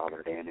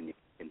grandfathered in and you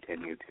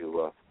continue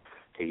to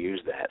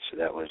use that. So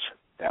that was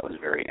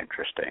very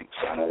interesting.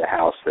 So I know the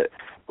house that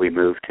we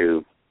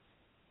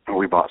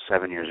we bought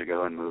 7 years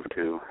ago and moved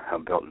to,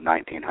 built in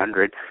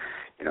 1900.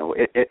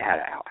 It had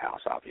an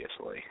outhouse,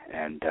 obviously,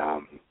 and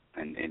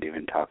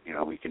even talk.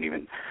 We can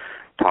even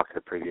talk to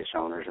the previous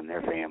owners and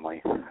their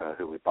family,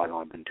 who we bought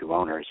on, been two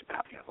owners,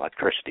 about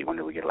electricity. When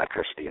did we get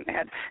electricity? And they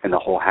had in the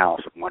whole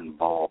house one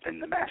bulb in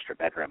the master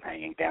bedroom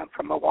hanging down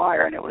from a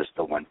wire, and it was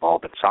the one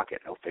bulb and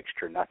socket, no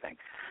fixture, nothing,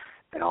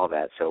 and all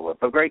that. So,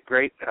 but great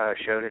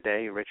show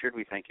today, Richard.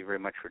 We thank you very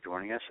much for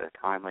joining us. A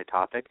timely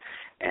topic,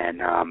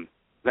 and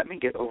let me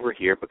get over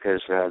here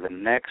because the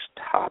next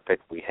topic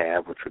we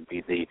have, which would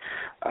be the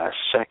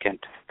second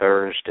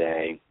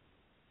Thursday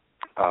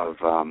of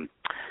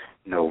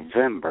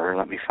November.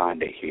 Let me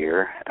find it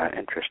here.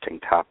 Interesting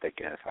topic,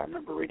 if I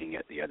remember reading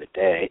it the other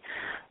day.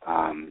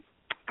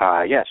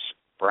 Yes,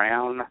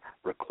 brown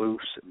recluse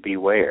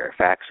beware.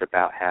 Facts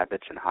about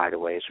habits and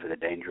hideaways for the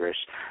dangerous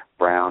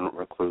brown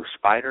recluse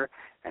spider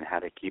and how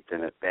to keep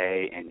them at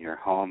bay in your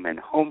home and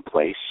home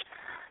place.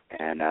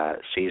 And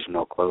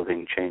seasonal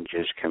clothing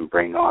changes can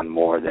bring on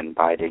more than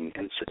biting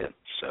incidents.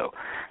 So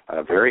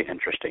a very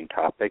interesting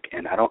topic,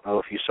 and I don't know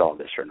if you saw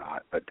this or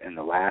not, but in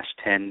the last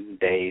 10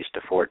 days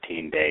to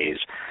 14 days,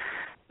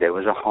 there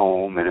was a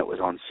home, and it was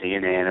on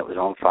CNN, it was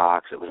on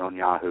Fox, it was on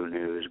Yahoo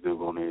News,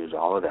 Google News,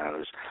 all of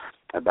those,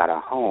 about a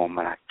home,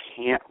 and I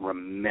can't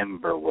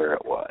remember where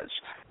it was,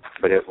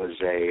 but it was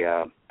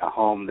a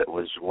home that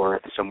was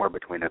worth somewhere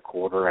between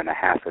 $250,000 and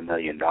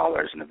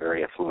 $500,000 in a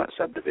very affluent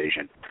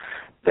subdivision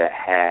that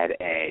had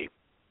a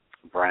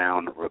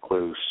brown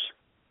recluse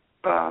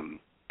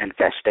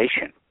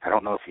infestation. I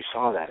don't know if you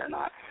saw that or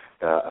not.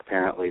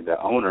 Apparently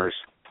the owners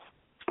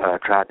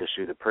tried to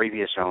sue the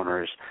previous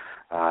owners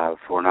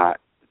for not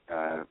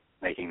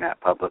making that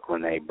public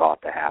when they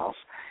bought the house,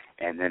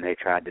 and then they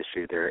tried to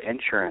sue their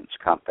insurance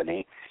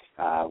company,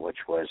 which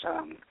was,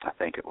 I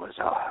think it was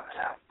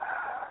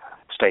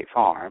State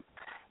Farm,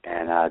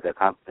 and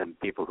the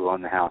people who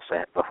owned the house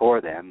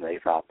before them, they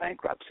filed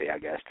bankruptcy, I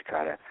guess, to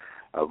try to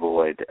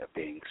avoid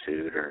being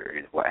sued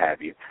or what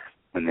have you.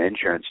 And the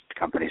insurance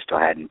company still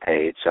hadn't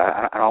paid, so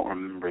I don't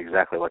remember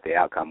exactly what the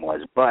outcome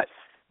was, but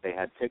they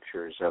had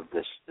pictures of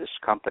this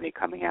company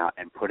coming out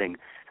and putting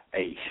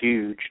a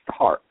huge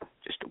tarp,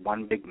 just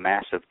one big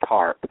massive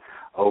tarp,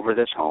 over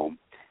this home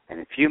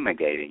and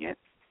fumigating it.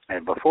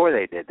 And before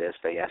they did this,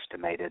 the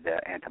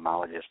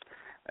entomologist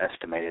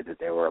estimated that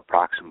there were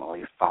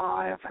approximately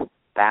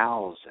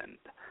 5,000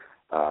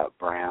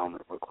 brown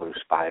recluse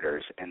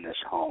spiders in this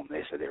home.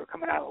 They said they were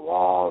coming out of the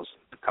walls,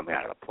 coming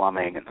out of the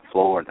plumbing and the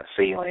floor and the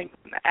ceiling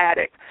and the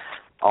attic,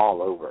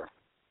 all over.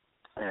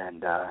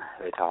 And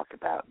they talked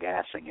about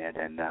gassing it,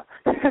 and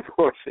of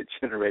course it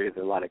generated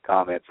a lot of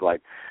comments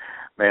like,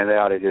 man, they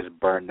ought to just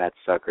burn that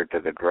sucker to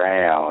the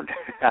ground.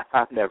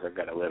 I'm never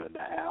going to live in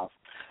that house.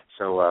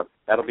 So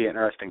that'll be an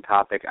interesting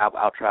topic.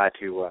 I'll try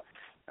to,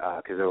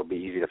 because it'll be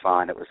easy to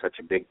find. It was such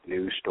a big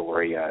news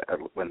story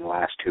in the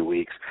last 2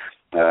 weeks.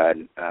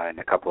 In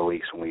a couple of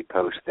weeks when we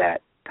post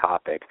that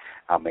topic,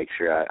 I'll make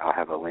sure I'll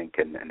have a link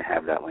and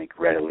have that link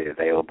readily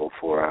available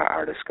for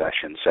our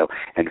discussion. So,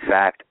 in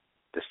fact,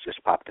 this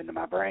just popped into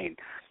my brain.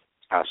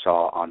 I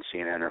saw on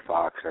CNN or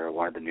Fox or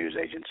one of the news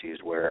agencies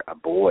where a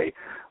boy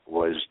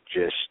was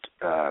just,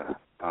 I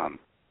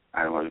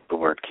don't know the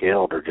word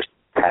killed or just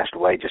passed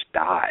away, just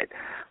died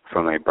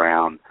from a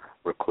brown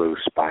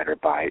recluse spider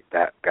bite.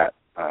 That got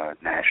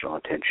national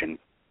attention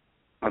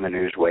on the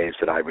news waves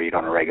that I read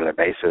on a regular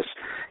basis.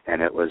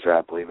 And it was, I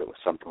believe it was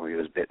something where he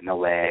was bitten in the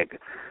leg.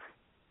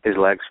 His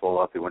legs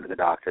swelled up. He went to the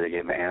doctor. They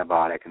gave him an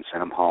antibiotic and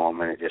sent him home.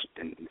 And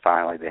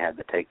finally they had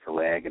to take the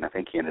leg. And I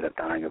think he ended up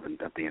dying of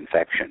the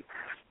infection.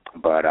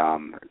 But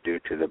due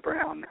to the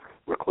brown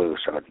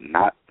recluse, so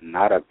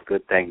not a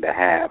good thing to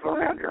have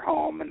around your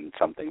home, and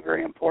something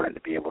very important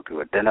to be able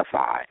to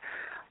identify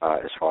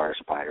as far as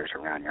spiders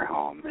around your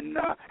home. And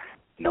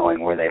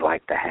knowing where they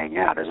like to hang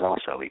out is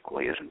also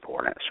equally as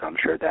important. So I'm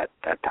sure that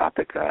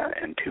topic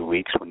in 2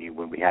 weeks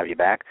when we have you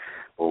back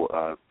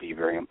will be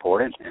very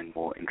important and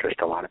will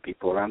interest a lot of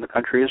people around the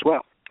country as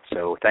well.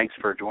 So thanks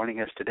for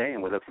joining us today,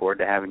 and we look forward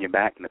to having you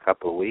back in a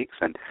couple of weeks.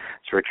 And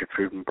it's Richard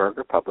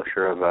Freudenberger,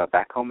 publisher of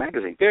Back Home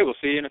Magazine. Okay, we'll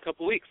see you in a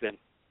couple of weeks then.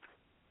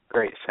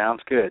 Great,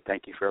 sounds good.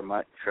 Thank you very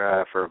much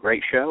for a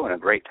great show and a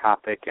great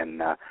topic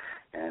and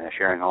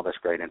sharing all this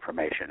great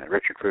information. And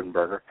Richard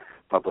Freudenberger,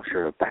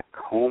 publisher of Back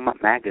Home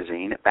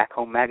Magazine at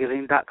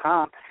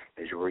backhomemagazine.com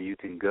is where you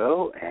can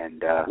go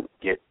and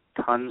get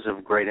tons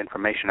of great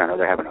information. I know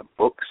they're having a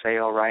book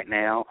sale right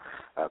now,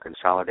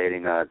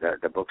 consolidating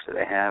the books that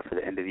they have for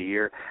the end of the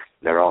year.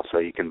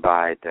 You can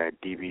buy the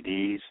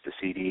DVDs, the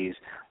CDs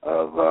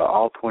of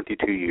all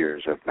 22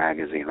 years of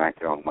magazine right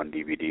there on one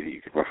DVD that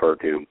you can refer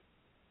to.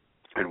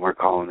 And we're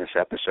calling this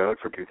episode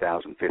for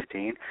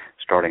 2015,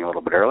 starting a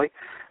little bit early,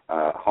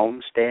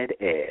 Homestead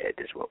Ed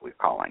is what we're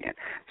calling it.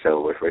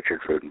 So with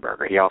Richard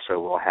Freudenberger. He also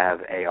will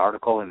have an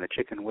article in the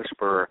Chicken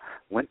Whisperer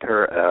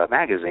Winter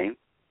magazine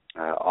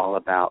all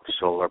about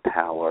solar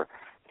power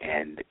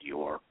and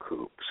your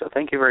coop. So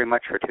thank you very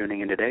much for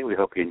tuning in today. We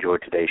hope you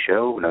enjoyed today's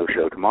show. No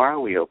show tomorrow.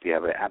 We hope you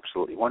have an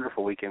absolutely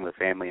wonderful weekend with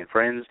family and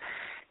friends,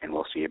 and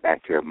we'll see you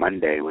back here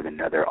Monday with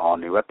another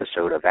all-new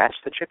episode of Ask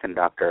the Chicken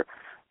Doctor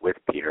with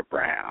Peter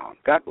Brown.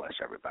 God bless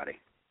everybody.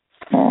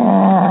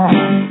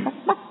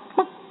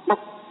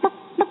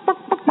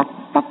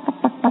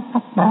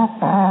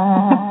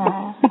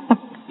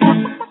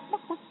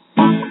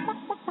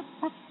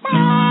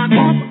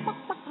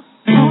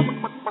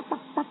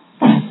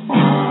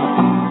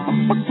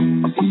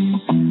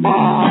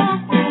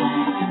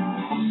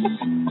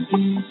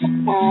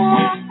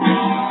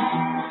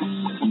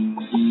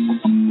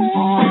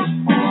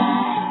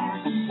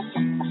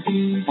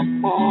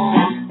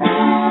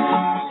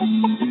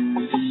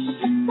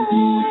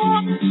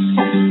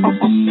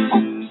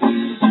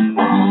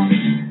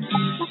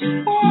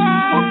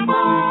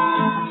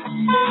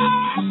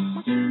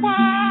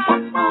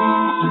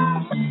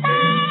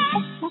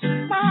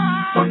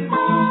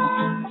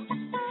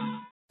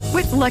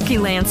 Lucky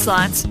Land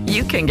Slots,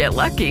 you can get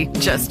lucky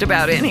just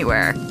about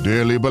anywhere.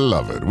 Dearly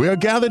beloved, we are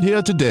gathered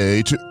here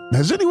today to...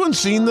 Has anyone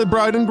seen the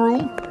bride and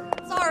groom?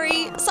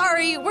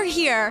 Sorry, we're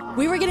here.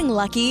 We were getting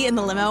lucky in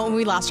the limo and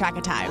we lost track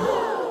of time.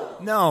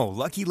 No,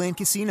 Lucky Land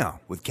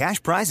Casino, with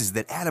cash prizes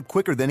that add up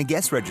quicker than a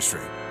guest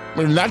registry.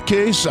 In that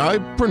case, I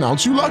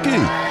pronounce you lucky.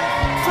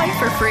 Play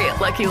for free at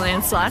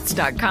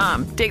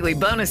LuckyLandSlots.com. Daily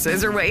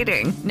bonuses are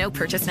waiting. No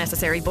purchase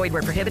necessary. Void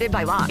where prohibited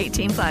by law.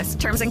 18+.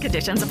 Terms and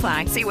conditions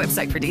apply. See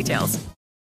website for details.